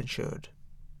self-insured.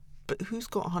 But who's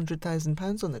got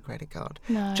 £100,000 on their credit card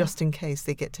just in case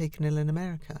they get taken ill in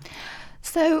America?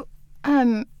 So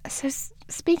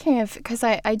speaking of, because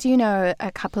I do know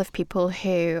a couple of people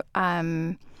who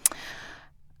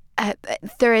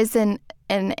there is an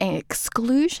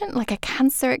exclusion, like a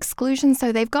cancer exclusion.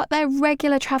 So they've got their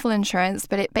regular travel insurance,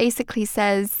 but it basically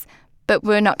says, but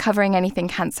we're not covering anything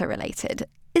cancer related.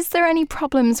 Is there any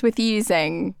problems with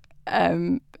using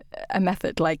a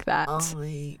method like that?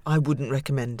 I wouldn't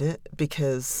recommend it,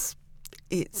 because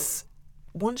it's,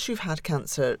 once you've had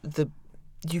cancer,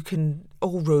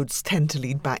 all roads tend to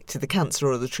lead back to the cancer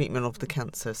or the treatment of the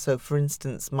cancer. So, for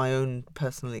instance, my own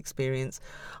personal experience,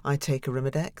 I take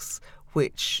Arimidex,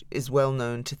 which is well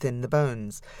known to thin the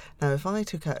bones. Now, if I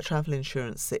took out a travel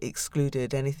insurance that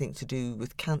excluded anything to do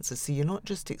with cancer, so you're not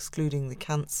just excluding the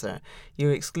cancer,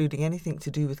 you're excluding anything to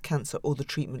do with cancer or the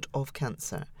treatment of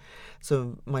cancer.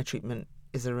 So my treatment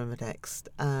is Arimidex.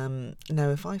 Now,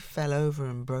 if I fell over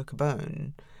and broke a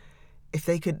bone,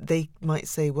 they might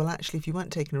say, well, actually, if you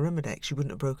weren't taking Arimidex, you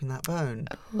wouldn't have broken that bone.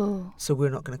 Oh. So we're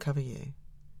not going to cover you.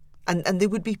 And they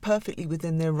would be perfectly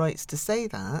within their rights to say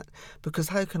that, because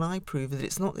how can I prove that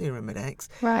it's not the Arimidex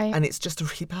and it's just a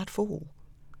really bad fall?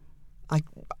 I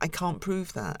can't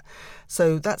prove that.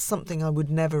 So that's something I would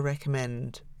never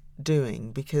recommend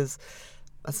doing, because,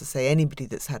 as I say, anybody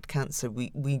that's had cancer,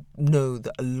 we know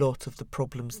that a lot of the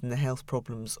problems and the health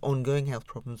problems, ongoing health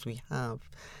problems we have,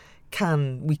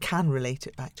 we can relate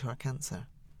it back to our cancer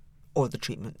or the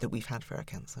treatment that we've had for our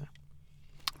cancer.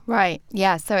 Right.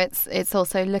 Yeah. So it's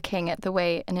also looking at the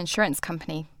way an insurance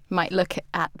company might look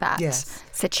at that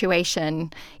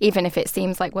situation, even if it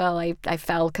seems like, well, I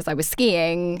fell because I was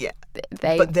skiing. Yeah.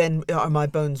 But then are my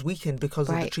bones weakened because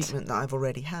of the treatment that I've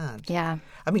already had? Yeah.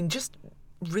 I mean, just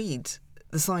read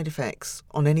the side effects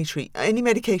on any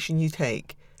medication you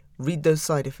take. Read those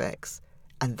side effects,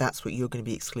 and that's what you're going to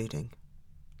be excluding.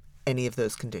 Any of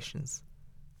those conditions.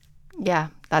 Yeah,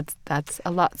 that's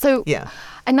a lot. So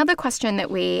another question that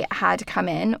we had come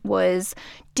in was,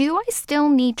 do I still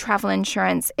need travel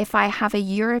insurance if I have a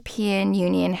European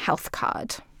Union health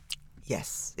card?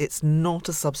 Yes, it's not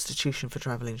a substitution for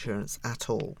travel insurance at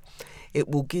all. It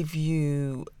will give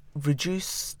you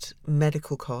reduced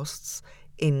medical costs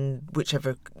in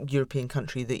whichever European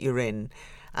country that you're in,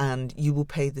 and you will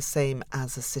pay the same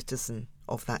as a citizen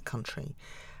of that country.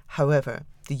 However,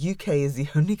 the UK is the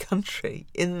only country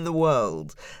in the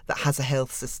world that has a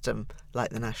health system like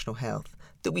the National Health,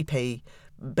 that we pay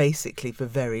basically for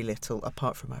very little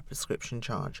apart from our prescription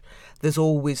charge. There's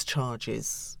always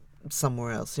charges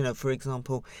somewhere else. For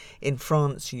example, in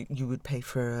France, you would pay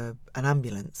for an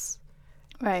ambulance.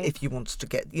 Right. If you wanted to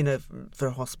get, for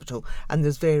a hospital. And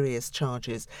there's various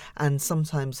charges. And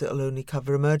sometimes it'll only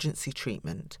cover emergency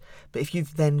treatment. But if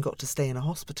you've then got to stay in a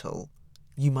hospital,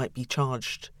 you might be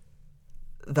charged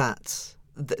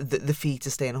the fee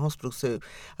to stay in a hospital. So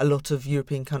a lot of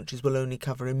European countries will only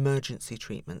cover emergency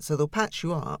treatment. So they'll patch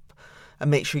you up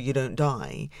and make sure you don't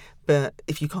die. But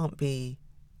if you can't be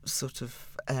sort of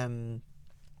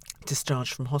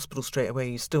discharged from hospital straight away,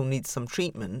 you still need some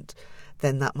treatment,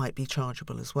 then that might be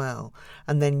chargeable as well.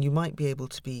 And then you might be able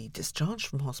to be discharged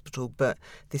from hospital, but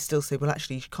they still say, well,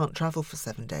 actually, you can't travel for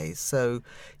 7 days. So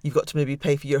you've got to maybe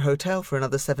pay for your hotel for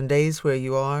another 7 days where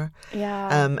you are.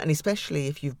 Yeah. And especially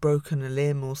if you've broken a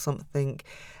limb or something,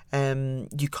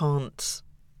 you can't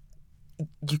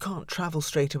travel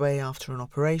straight away after an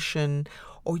operation,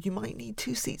 or you might need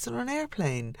 2 seats on an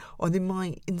airplane, or they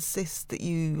might insist that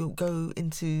you go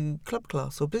into club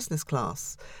class or business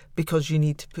class because you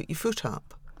need to put your foot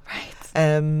up.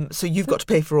 Right. So you've got to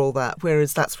pay for all that,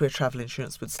 whereas that's where travel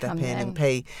insurance would step in and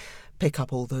pick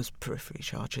up all those periphery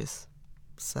charges.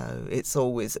 So it's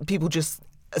always, people just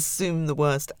assume the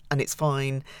worst and it's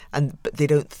fine, but they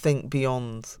don't think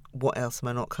beyond what else am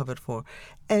I not covered for.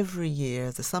 Every year,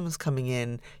 as the summer's coming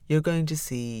in, you're going to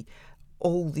see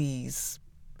all these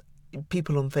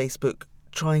people on Facebook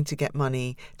trying to get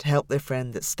money to help their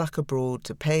friend that's stuck abroad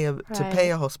to pay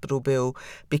a hospital bill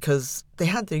because they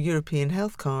had their European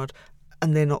health card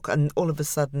and they're not, and all of a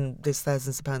sudden there's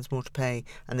thousands of pounds more to pay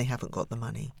and they haven't got the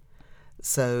money.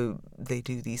 So they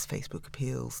do these Facebook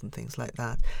appeals and things like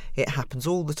that. It happens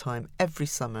all the time. Every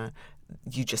summer,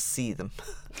 you just see them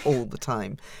all the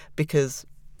time because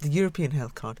the European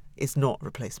health card is not a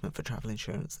replacement for travel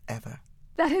insurance, ever.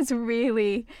 That is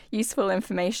really useful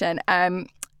information.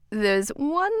 There's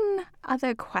one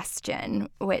other question,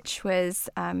 which was,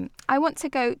 I want to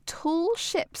go tall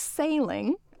ship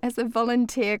sailing as a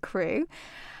volunteer crew.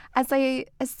 As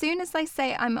soon as I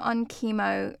say I'm on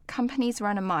chemo, companies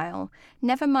run a mile.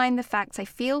 Never mind the fact I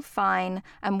feel fine,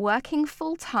 I'm working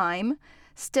full time,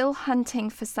 still hunting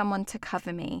for someone to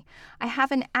cover me. I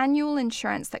have an annual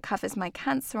insurance that covers my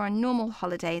cancer on normal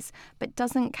holidays, but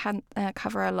doesn't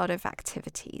cover a lot of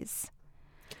activities.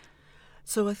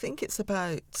 So I think it's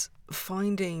about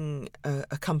finding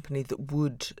a company that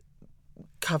would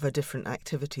cover different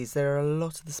activities. There are a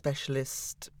lot of the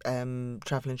specialist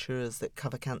travel insurers that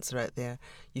cover cancer out there.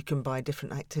 You can buy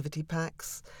different activity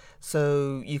packs,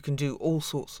 so you can do all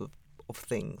sorts of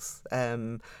things,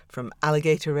 from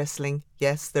alligator wrestling,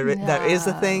 yes, there is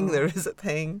a thing,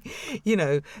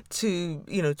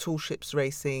 to tall ships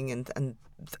racing and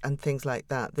things like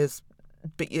that.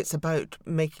 But it's about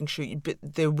making sure but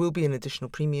there will be an additional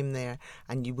premium there,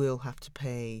 and you will have to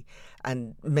pay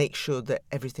and make sure that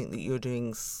everything that you're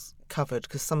doing's covered,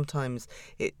 because sometimes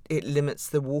it limits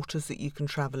the waters that you can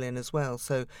travel in as well.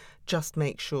 So just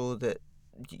make sure that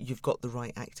you've got the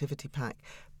right activity pack.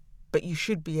 But you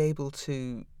should be able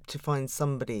to find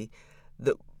somebody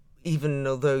that, even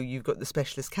although you've got the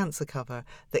specialist cancer cover,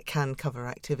 that can cover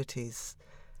activities.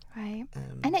 Right.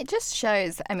 And it just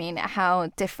shows, how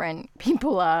different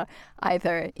people are,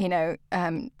 either,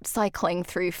 cycling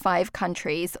through 5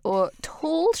 countries or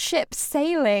tall ship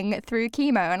sailing through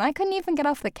chemo. And I couldn't even get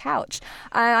off the couch.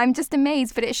 I'm just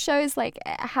amazed. But it shows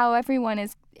how everyone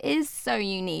is so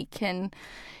unique. And,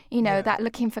 that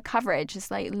looking for coverage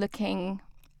is like looking,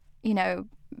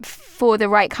 for the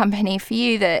right company for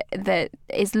you that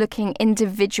is looking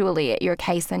individually at your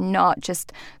case and not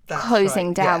just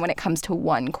closing down when it comes to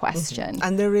one question.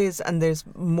 Mm-hmm. And there's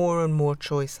more and more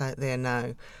choice out there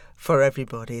now for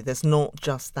everybody. There's not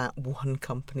just that one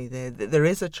company there. There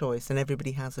is a choice, and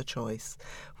everybody has a choice,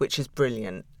 which is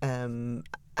brilliant. And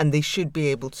they should be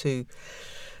able to.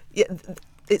 Yeah,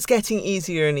 it's getting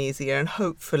easier and easier, and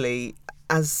hopefully,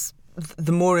 as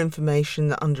the more information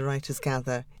that underwriters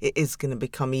gather, it is going to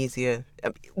become easier.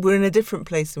 We're in a different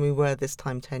place than we were this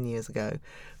time 10 years ago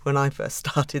when I first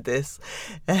started this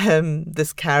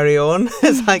carry-on,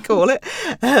 as I call it.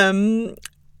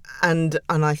 And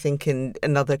I think in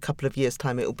another couple of years'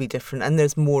 time it will be different. And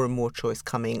there's more and more choice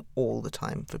coming all the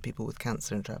time for people with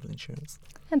cancer and travel insurance.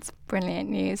 That's brilliant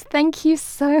news. Thank you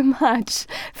so much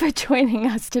for joining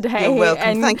us today. You're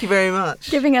welcome. Thank you very much.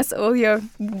 Giving us all your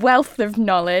wealth of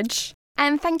knowledge.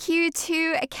 And thank you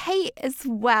to Kate as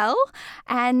well,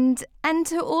 and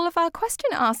to all of our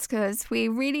question askers. We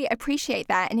really appreciate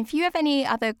that. And if you have any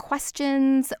other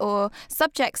questions or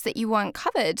subjects that you want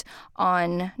covered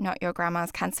on Not Your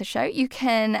Grandma's Cancer Show, you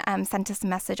can send us a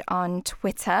message on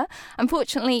Twitter.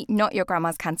 Unfortunately, Not Your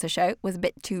Grandma's Cancer Show was a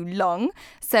bit too long.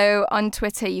 So on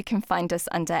Twitter, you can find us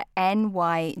under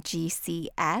NYGCS.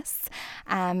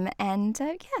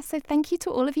 So thank you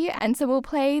to all of you. And so we'll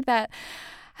play that,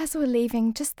 as we're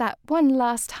leaving, just that one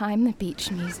last time, the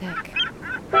beach music.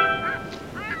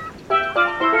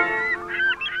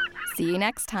 See you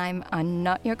next time on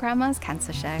Not Your Grandma's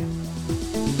Cancer Show.